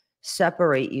to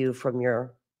separate you from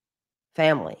your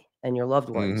family and your loved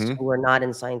ones Mhm. who are not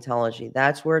in Scientology.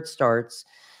 That's where it starts.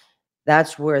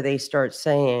 That's where they start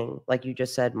saying, like you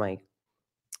just said, Mike,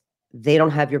 they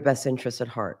don't have your best interests at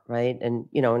heart, right? And,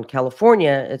 in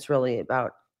California, it's really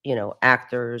about,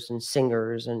 actors and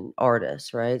singers and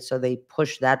artists, right? So they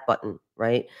push that button,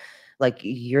 right? Like,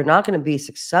 you're not going to be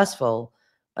successful,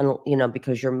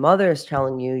 because your mother is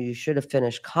telling you you should have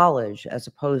finished college as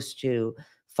opposed to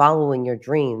following your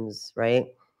dreams, right?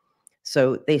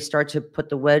 So they start to put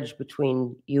the wedge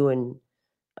between you and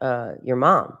your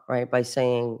mom, right? By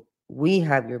saying, we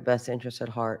have your best interest at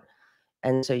heart.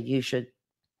 And so you should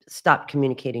stop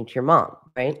communicating to your mom,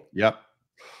 right? Yep.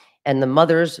 And the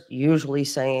mother's usually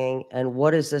saying, "And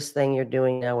what is this thing you're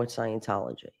doing now with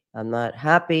Scientology? I'm not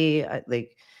happy.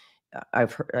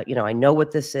 I've heard, I know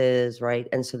what this is, right?"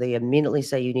 And so they immediately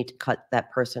say you need to cut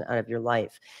that person out of your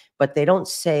life. But they don't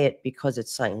say it because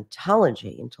it's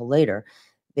Scientology until later.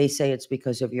 They say it's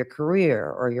because of your career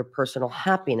or your personal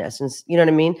happiness. And you know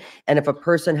what I mean? And if a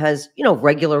person has,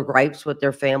 regular gripes with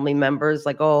their family members,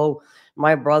 like, "Oh,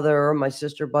 my brother or my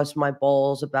sister bust my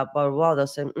balls about blah, blah, blah," they'll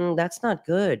say, "That's not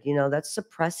good. That's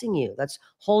suppressing you. That's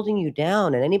holding you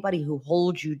down." And anybody who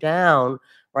holds you down,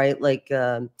 right? Like,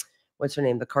 what's her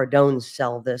name? The Cardones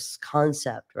sell this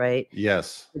concept, right?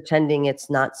 Yes. Pretending it's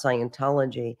not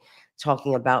Scientology,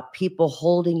 talking about people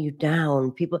holding you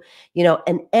down, people,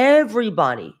 and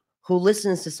everybody who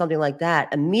listens to something like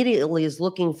that immediately is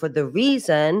looking for the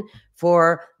reason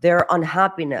for their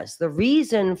unhappiness, the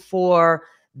reason for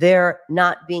their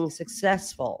not being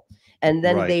successful. And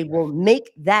then Right. they will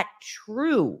make that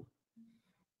true,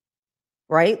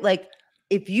 right? Like,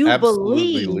 if you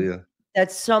Absolutely, believe Leah.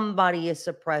 that somebody is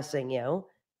suppressing you,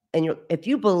 and if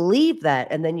you believe that,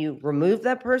 and then you remove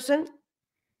that person,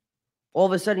 all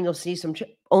of a sudden you'll see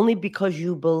only because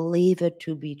you believe it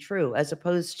to be true, as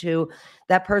opposed to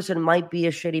that person might be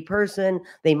a shitty person.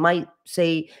 They might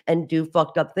say and do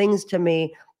fucked up things to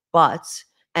me,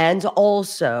 and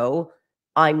also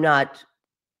I'm not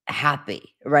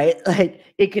happy, right? Like,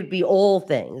 it could be all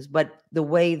things, but the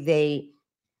way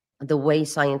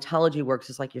Scientology works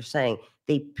is like you're saying,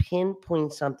 they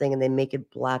pinpoint something and they make it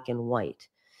black and white.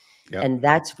 Yep. And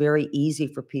that's very easy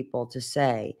for people to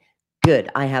say, "Good,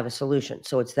 I have a solution."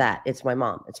 So it's that. It's my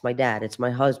mom, it's my dad, it's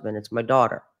my husband, it's my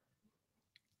daughter.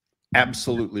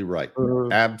 Absolutely right.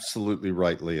 Mhm. Absolutely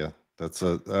right, Leah. That's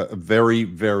a very,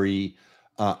 very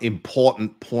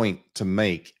important point to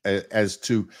make as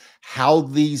to how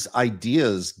these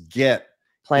ideas get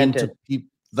into Planted. people.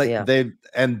 Yeah.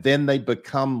 And then they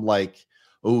become like,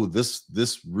 oh,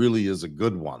 this really is a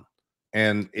good one,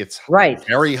 and it's Right.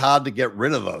 very hard to get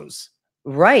rid of those.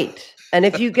 Right. And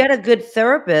if you get a good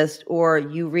therapist, or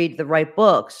you read the right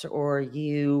books, or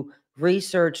you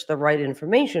research the right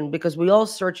information, because we all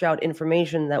search out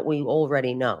information that we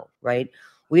already know, right?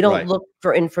 We don't Right. look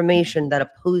for information that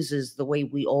opposes the way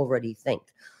we already think.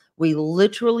 We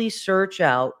literally search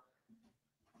out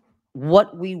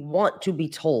what we want to be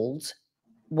told,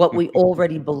 what we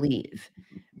already believe.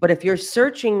 But if you're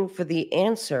searching for the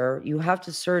answer, you have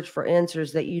to search for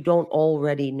answers that you don't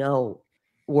already know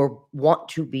or want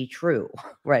to be true,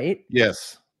 right?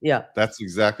 Yes, Yeah. that's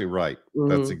exactly right.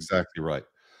 That's Mhm. exactly right.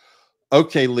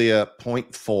 Okay, Leah,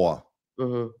 point 4,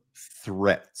 Mhm.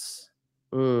 threats.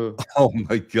 Mm. Oh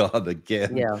my God,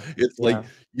 again. Yeah. It's like Yeah.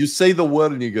 you say the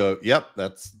word and you go, yep,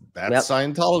 that's Yep.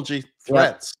 Scientology. Yep.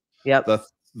 Threats. Yep.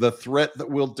 The threat that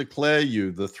will declare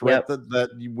you, the threat Yep. that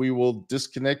we will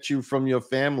disconnect you from your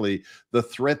family, the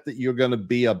threat that you're going to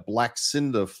be a black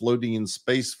cinder floating in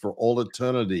space for all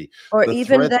eternity, Or the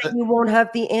even threat that that you won't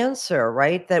have the answer,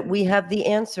 right? That we have the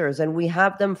answers and we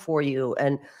have them for you.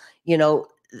 And, you know,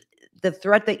 the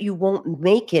threat that you won't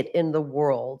make it in the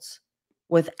world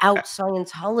without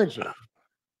Scientology.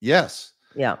 yes.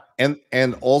 Yeah.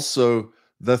 And also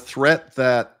the threat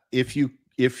that if you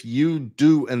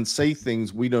do and say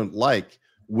things we don't like,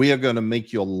 we are going to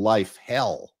make your life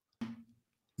hell.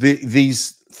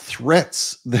 These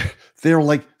threats, there are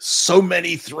like so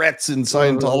many threats in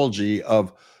Mhm. Scientology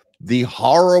of the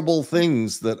horrible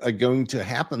things that are going to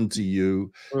happen to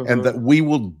you and Mhm. that we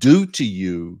will do to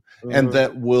you, and Mhm.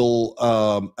 that will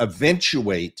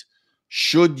eventuate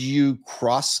should you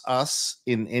cross us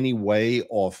in any way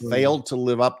or Mhm. fail to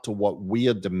live up to what we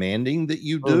are demanding that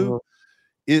you do. Mhm.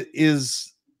 It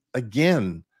is,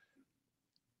 again,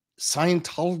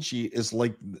 Scientology is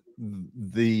like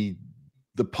the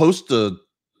the poster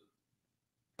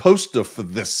for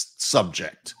this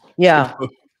subject. Yeah.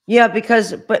 Yeah,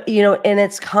 because but, and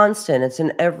it's constant. It's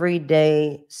an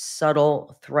everyday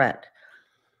subtle threat.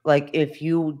 Like, if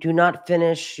you do not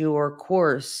finish your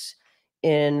course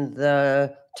in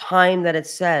the time that it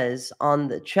says on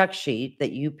the check sheet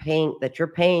that you're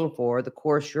paying for, the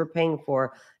course you're paying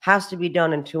for has to be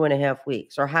done in 2.5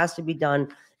 weeks, or has to be done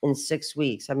in 6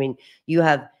 weeks. I mean, you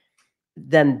have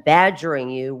them badgering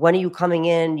you. When are you coming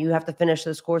in? You have to finish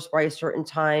this course by a certain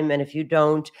time, and if you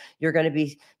don't, you're going to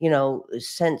be,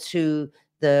 sent to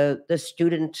the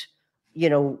student,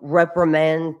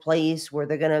 reprimand place, where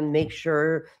they're going to make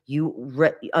sure you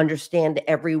understand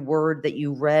every word that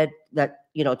you read, that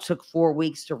took 4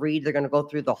 weeks to read. They're going to go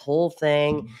through the whole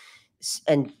thing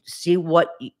and see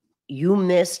what you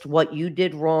missed, what you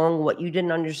did wrong, what you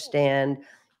didn't understand.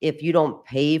 If you don't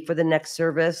pay for the next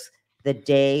service, the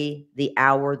day, the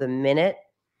hour, the minute,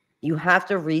 you have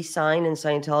to re-sign in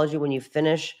Scientology. When you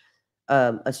finish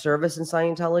a service in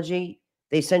Scientology,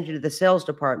 they send you to the sales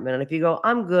department. And if you go,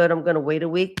 I'm good, I'm going to wait a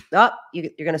week, you're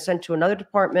going to send to another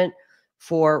department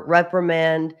for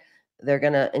reprimand. They're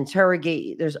going to interrogate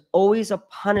you. There's always a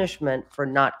punishment for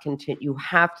not continue. You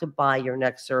have to buy your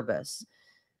next service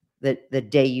the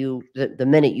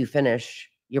minute you finish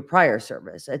your prior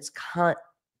service. It's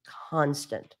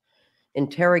constant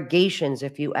interrogations.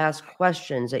 If you ask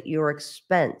questions at your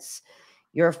expense,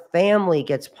 your family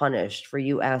gets punished for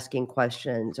you asking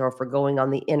questions, or for going on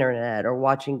the internet, or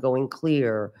watching Going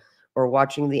Clear, or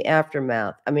watching The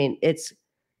Aftermath. I mean, it's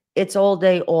all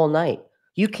day, all night.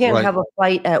 You can't Right. have a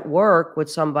fight at work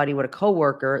with somebody, with a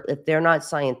coworker, if they're not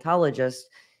Scientologist,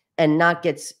 and not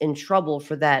gets in trouble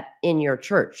for that in your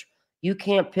church. You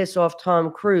can't piss off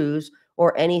Tom Cruise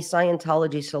or any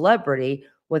Scientology celebrity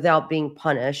without being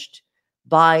punished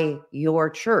by your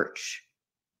church.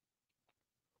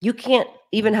 You can't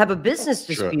even have a business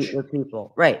dispute Church. with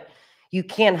people, right? You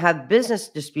can't have business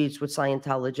disputes with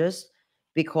Scientologists,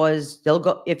 because they'll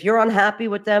go, if you're unhappy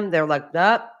with them, they're like,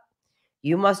 that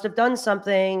you must have done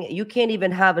something. You can't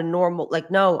even have a normal, like,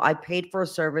 no, I paid for a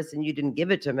service and you didn't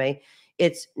give it to me.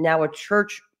 It's now a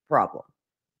church problem.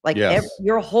 Like, Yes.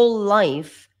 your whole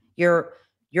life, your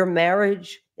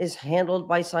marriage is handled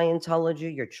by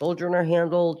Scientology. Your children are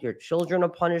handled. Your children are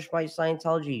punished by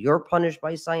Scientology. You're punished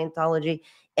by Scientology.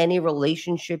 Any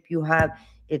relationship you have,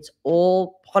 it's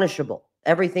all punishable.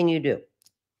 Everything you do.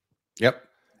 Yep.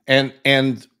 And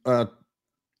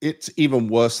it's even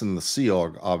worse in the Sea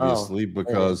Org, Oh, obviously, yeah,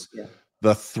 because yeah,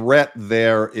 the threat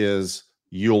there is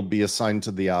you'll be assigned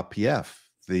to the RPF,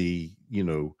 the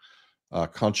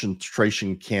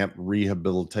concentration camp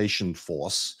rehabilitation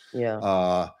force. yeah.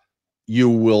 Uh, you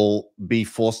will be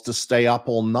forced to stay up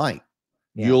all night.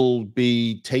 Yeah. You'll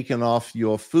be taken off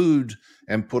your food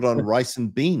and put on rice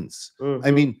and beans.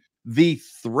 I mean, the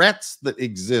threats that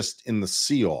exist in the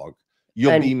Sea Org, you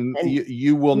will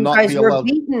you not guys be were allowed.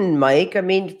 beaten, Mike. I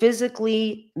mean,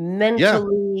 physically,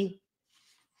 mentally,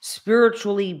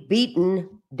 spiritually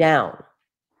beaten down.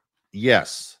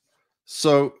 Yes.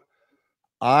 So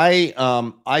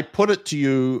I put it to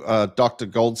you, Dr.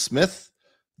 Goldsmith,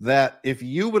 that if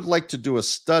you would like to do a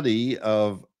study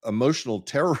of emotional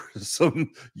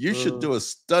terrorism, you should do a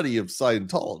study of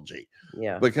Scientology.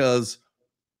 Yeah. Because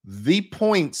the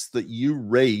points that you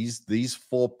raised, these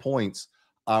 4 points,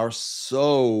 are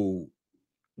so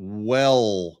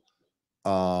well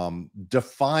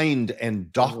defined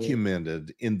and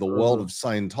documented in the world of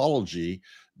Scientology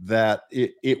that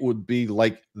it would be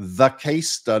like the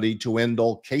case study to end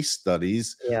all case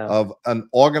studies of an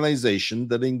organization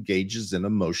that engages in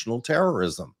emotional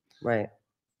terrorism. Right.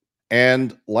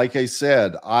 And like I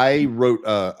said, I wrote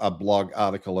a blog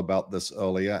article about this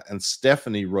earlier, and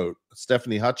Stephanie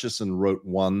Hutchison wrote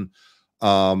one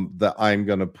that I'm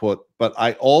going to put. But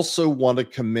I also want to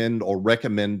commend or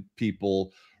recommend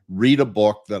people read a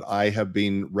book that I have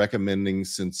been recommending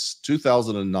since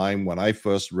 2009 when I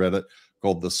first read it,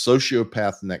 called The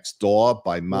Sociopath Next Door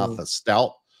by Martha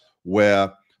Stout,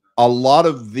 where a lot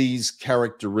of these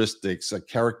characteristics are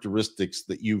characteristics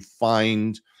that you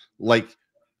find, like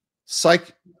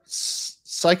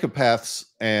psychopaths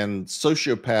and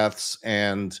sociopaths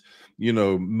and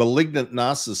malignant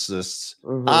narcissists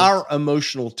are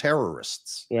emotional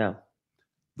terrorists. Yeah.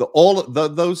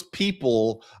 Those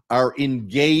people are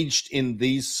engaged in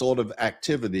these sort of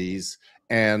activities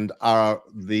and are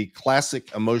the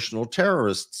classic emotional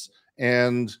terrorists.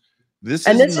 And this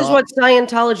is what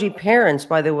Scientology parents,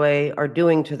 by the way, are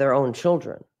doing to their own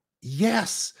children.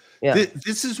 Yes. Yeah.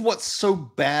 This is what's so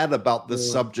bad about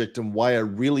this subject, and why I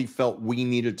really felt we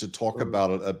needed to talk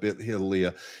about it a bit here,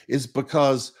 Leah, is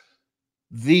because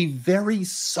the very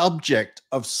subject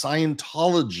of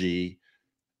Scientology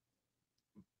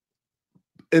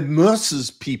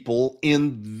immerses people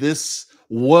in this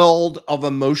world of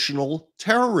emotional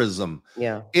terrorism.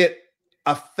 Yeah. It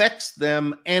affects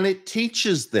them and it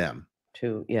teaches them.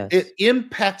 Yes. It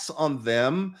impacts on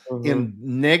them in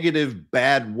negative,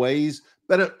 bad ways,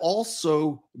 but it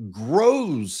also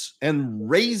grows and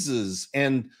raises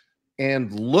and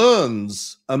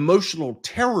learns emotional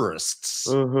terrorists.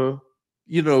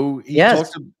 He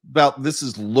talked about this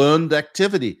is learned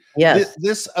activity. Yes.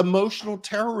 This emotional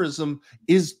terrorism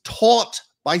is taught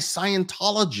by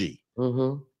Scientology.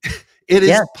 It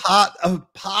is part of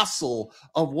parcel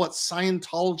of what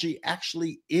Scientology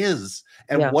actually is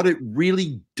and what it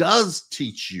really does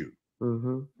teach you.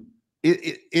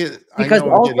 Because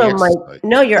also, Mike,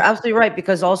 no, you're absolutely right.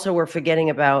 Because also we're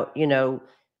forgetting about,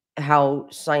 how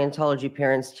Scientology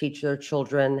parents teach their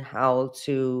children how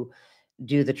to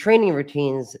do the training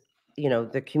routines,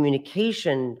 the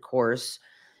communication course,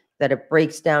 that it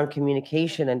breaks down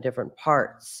communication in different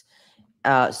parts,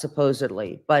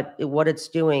 supposedly. But what it's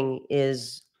doing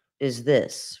is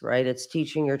this, right? It's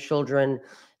teaching your children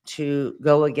to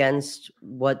go against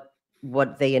what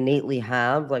they innately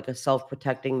have, like a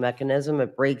self-protecting mechanism.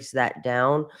 It breaks that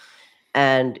down,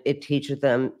 and it teaches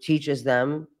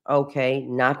them, okay,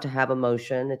 not to have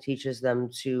emotion. It teaches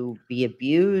them to be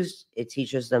abused. It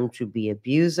teaches them to be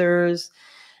abusers.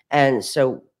 And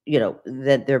so,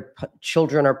 that their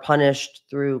children are punished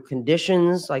through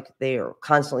conditions, like they are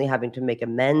constantly having to make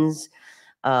amends.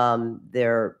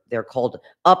 They're called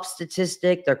up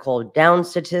statistic, they're called down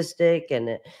statistic.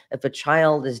 And if a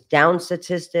child is down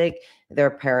statistic,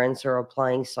 their parents are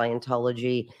applying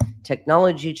Scientology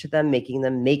technology to them, making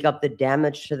them make up the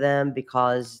damage to them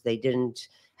because they didn't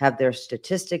have their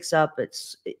statistics up.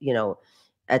 It's,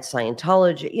 at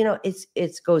Scientology,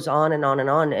 it goes on and on and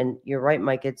on. And you're right,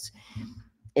 Mike,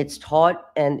 it's taught,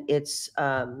 and it's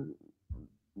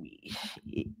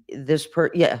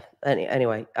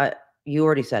anyway, you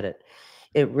already said it.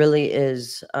 It really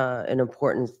is an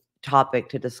important topic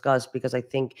to discuss, because I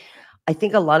think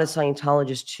a lot of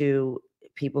Scientologists too,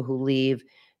 people who leave,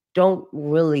 don't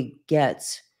really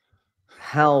get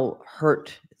how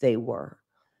hurt they were.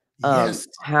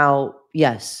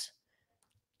 Yes.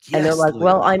 And they're like,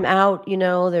 well, I'm out,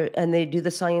 and they do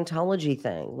the Scientology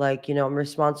thing. Like, I'm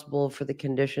responsible for the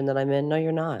condition that I'm in. No,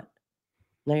 you're not.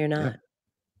 No, you're not.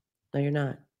 No, you're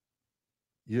not.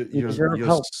 You deserve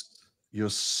help.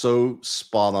 You're so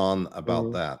spot on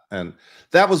about that. And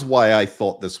that was why I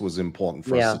thought this was important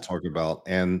for us to talk about.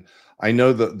 And I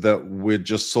know that we're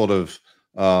just sort of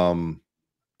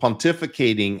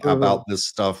pontificating about this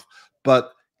stuff,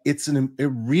 but it's a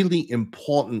really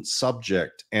important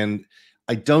subject, and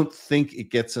I don't think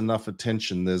it gets enough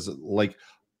attention. There's like,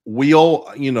 we all,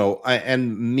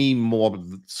 and me more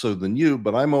so than you,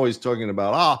 but I'm always talking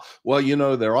about, well,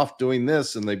 they're off doing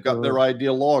this and they've got their Mhm.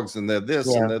 ideologues and they're this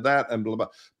and Yeah, they're that and blah, blah.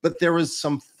 But there is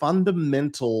some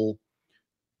fundamental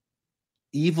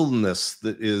evilness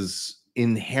that is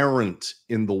inherent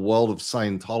in the world of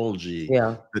Scientology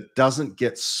yeah, that doesn't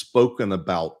get spoken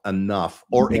about enough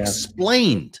or yeah,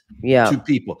 explained yeah, to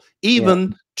people, yeah,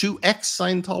 even to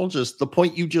ex-Scientologists. The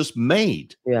point you just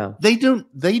made, yeah. they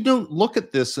don't look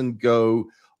at this and go,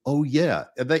 oh yeah.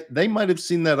 They might have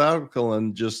seen that article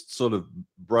and just sort of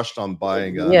brushed on by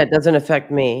and Yeah, gone, it doesn't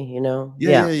affect me, you know? yeah,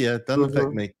 Yeah. yeah, yeah, it doesn't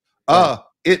affect Mhm. me. Yeah,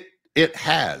 It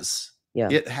has. yeah,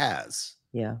 It has.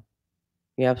 yeah.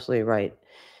 You're absolutely right.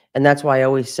 And that's why I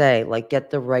always say, like, get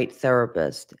the right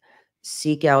therapist,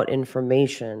 seek out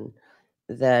information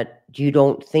that you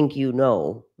don't think you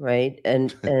know, right?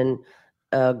 And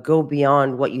go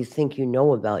beyond what you think you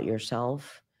know about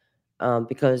yourself,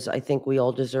 because I think we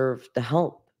all deserve the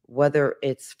help, whether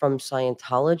it's from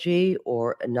Scientology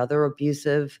or another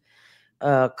abusive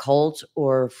cult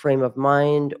or frame of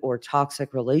mind or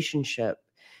toxic relationship.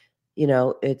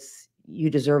 It's you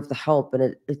deserve the help,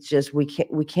 and it's just we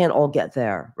can't all get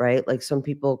there, right? Like some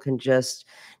people can just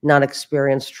not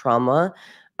experience trauma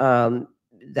um,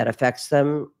 that affects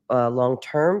them long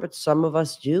term, but some of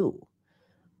us do.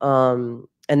 And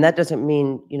that doesn't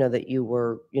mean that you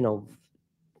were you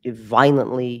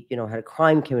violently had a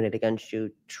crime committed against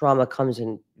you. Trauma comes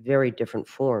in very different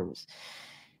forms.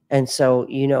 And so,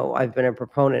 I've been a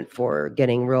proponent for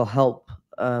getting real help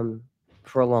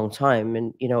for a long time.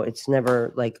 And, it's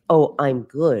never like, oh, I'm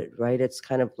good, right? It's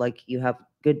kind of like you have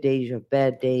good days, you have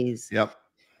bad days, Yep.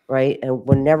 right? And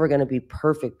we're never going to be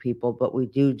perfect people, but we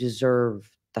do deserve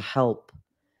the help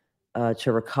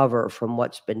to recover from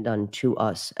what's been done to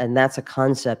us. And that's a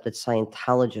concept that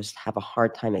Scientologists have a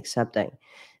hard time accepting,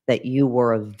 that you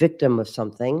were a victim of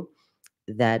something,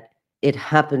 that it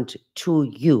happened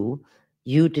to you.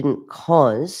 You didn't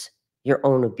cause your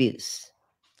own abuse.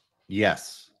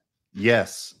 Yes.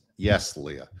 Yes. Yes,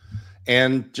 Leah.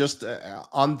 And just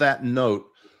on that note,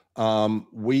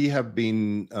 we have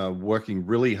been working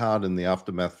really hard in the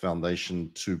Aftermath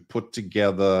Foundation to put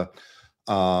together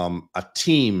a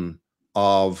team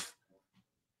of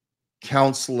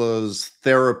counselors,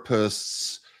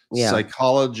 therapists, Yeah.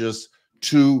 psychologists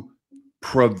to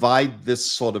provide this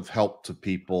sort of help to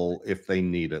people if they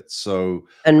need it. So,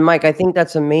 And Mike, I think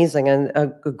that's amazing, and a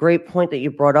great point that you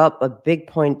brought up, a big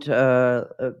point,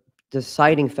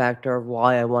 deciding factor of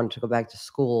why I wanted to go back to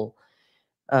school,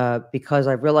 because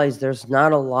I realized there's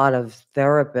not a lot of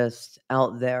therapists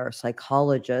out there,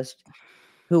 psychologists,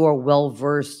 who are well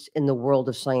versed in the world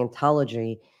of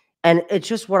Scientology. And it's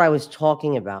just what I was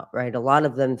talking about, right? A lot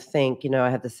of them think, I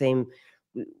have the same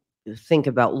think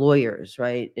about lawyers,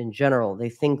 right? In general, they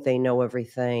think they know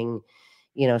everything,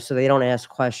 so they don't ask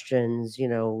questions,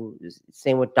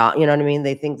 same with you know what I mean?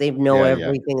 They think they know yeah, yeah,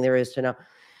 everything there is to know.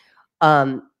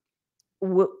 Um,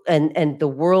 and the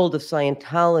world of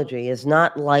Scientology is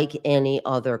not like any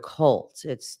other cult.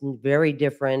 It's very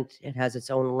different. It has its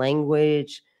own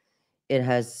language. It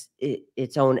has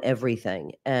its own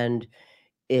everything, and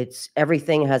it's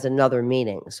everything has another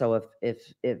meaning. So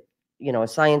if a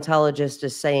Scientologist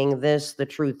is saying this, the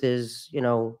truth is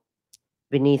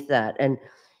beneath that. And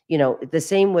the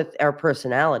same with our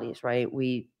personalities, right?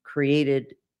 We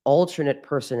created alternate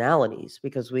personalities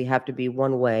because we have to be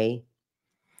one way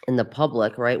in the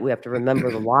public, right? We have to remember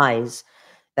the lies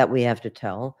that we have to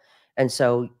tell. And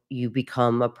so you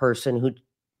become a person who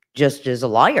just is a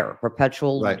liar,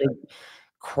 perpetual, right.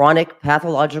 chronic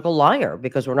pathological liar,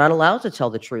 because we're not allowed to tell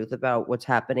the truth about what's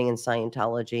happening in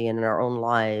Scientology and in our own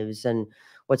lives and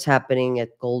what's happening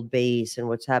at Gold Base and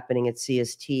what's happening at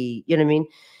CST. You know what I mean?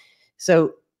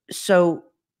 So, so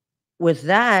with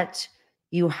that,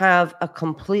 you have a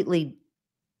completely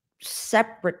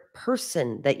separate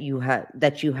person that you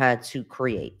had to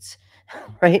create,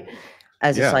 right?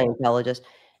 As a Yeah, Scientologist.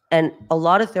 And a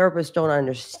lot of therapists don't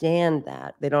understand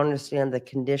that. They don't understand the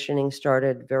conditioning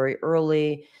started very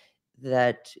early,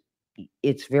 that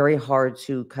it's very hard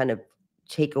to kind of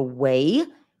take away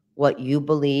what you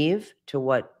believe to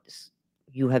what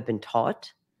you have been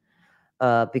taught.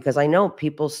 Because I know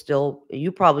people still,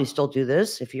 you probably still do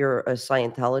this if you're a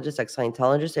Scientologist, like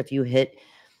Scientologist, if you hit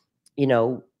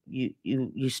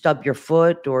you stub your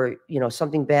foot or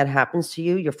something bad happens to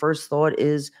you, your first thought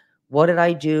is, what did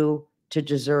I do to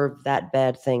deserve that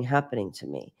bad thing happening to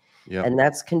me? yep. And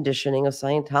that's conditioning of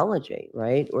Scientology,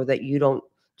 right? Or that you don't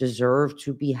deserve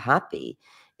to be happy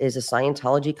is a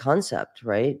Scientology concept,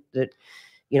 right? That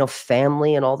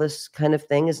family and all this kind of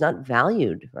thing is not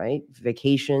valued, right?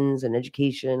 Vacations and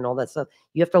education, all that stuff.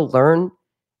 You have to learn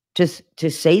to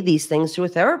say these things to a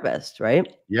therapist, right?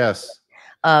 Yes.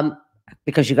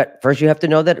 Because you have to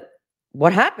know that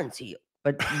what happened to you,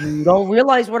 but you don't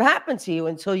realize what happened to you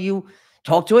until you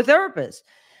talk to a therapist.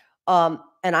 And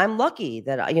I'm lucky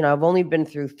that I've only been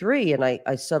through 3, and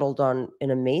I settled on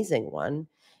an amazing one.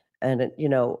 And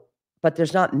but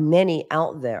there's not many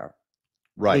out there.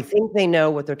 They Right. think they know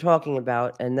what they're talking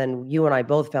about, and then you and I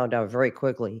both found out very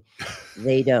quickly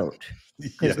they don't,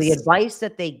 because the Yes. advice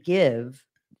that they give,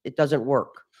 it doesn't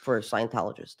work for a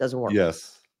Scientologist. Doesn't work.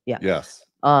 Yes. Yeah. Yes.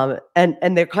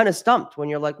 And they're kind of stumped when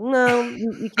you're like, no,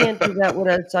 you can't do that with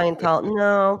a Scientologist.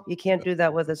 No, you can't do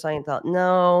that with a Scientologist.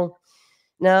 No,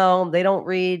 no, they don't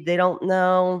read. They don't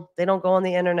know. They don't go on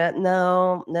the internet.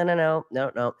 No, no, no, no, no,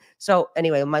 no. So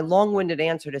anyway, my long-winded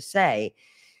answer to say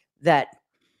that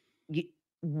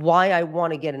why I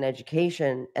want to get an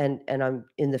education and I'm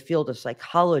in the field of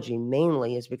psychology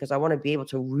mainly is because I want to be able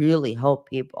to really help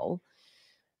people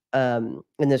in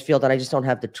this field, and I just don't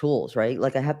have the tools, right?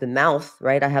 Like I have the mouth,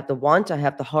 right? I have the want, I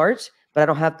have the heart, but I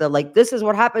don't have the this is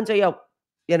what happened to you,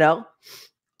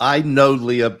 I know,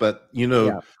 Leah, but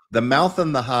Yeah. the mouth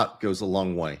and the heart goes a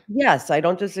long way. Yes, I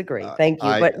don't disagree. Thank you.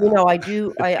 But I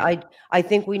do I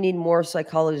think we need more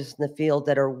psychologists in the field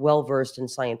that are well versed in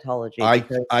Scientology.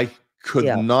 I could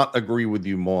Yeah. not agree with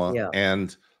you more. Yeah.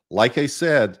 And like I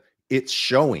said, it's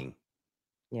showing.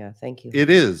 Yeah, thank you.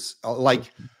 It is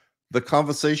like the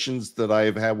conversations that I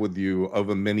have had with you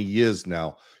over many years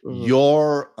now,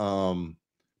 your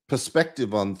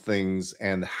perspective on things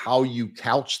and how you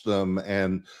couch them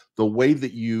and the way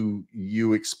that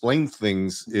you explain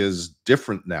things is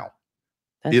different now.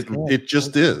 That's good. It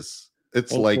just is.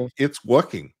 It's Thank like you. it's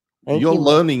working. Thank Your you, Mike.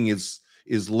 learning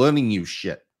is learning you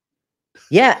shit.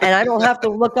 Yeah, and I don't have to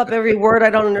look up every word I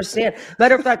don't understand.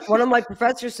 Matter of fact, one of my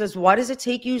professors says, "Why does it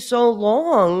take you so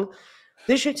long?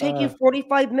 This should take you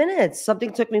 45 minutes.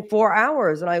 Something took me 4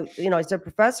 hours." And I said,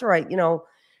 "Professor,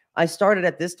 I started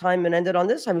at this time and ended on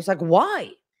this time." He's like,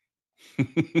 "Why?"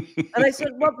 And I said,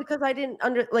 "Well, because I didn't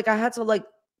I had to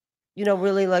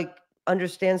really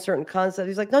understand certain concepts."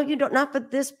 He's like, "No, you don't. Not for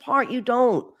this part. You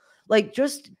don't.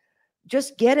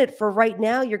 Just get it for right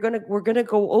now. We're gonna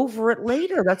go over it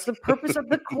later. That's the purpose of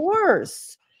the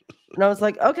course." And I was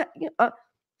like, "Okay,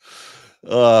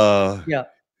 yeah."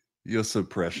 You're so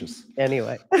precious.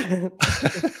 Anyway.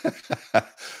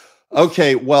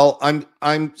 Okay, well,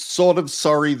 I'm sort of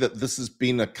sorry that this has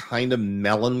been a kind of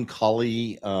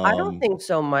melancholy. I don't think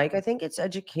so, Mike. I think it's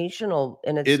educational,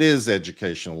 and It it's is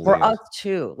educational, for Leah. us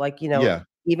too. Yeah,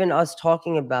 Even us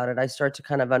talking about it, I start to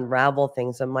kind of unravel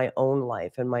things in my own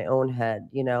life, in my own head,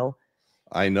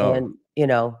 I know. and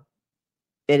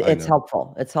I it's know.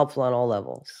 helpful. It's helpful on all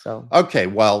levels. So Okay,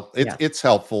 well, yeah, it's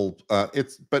helpful.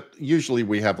 But usually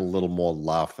we have a little more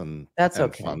laugh and that's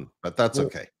okay. fun, but that's Yeah,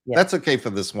 okay. yeah, That's okay for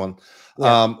this one.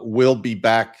 yeah. We'll be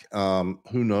back.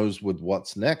 Who knows with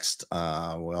what's next?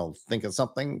 We'll think of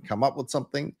something, come up with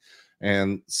something,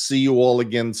 and see you all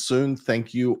again soon.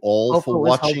 Thank you all Hope it for was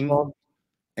watching, helpful.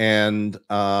 and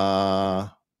bye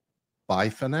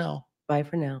for now. Bye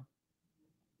for now.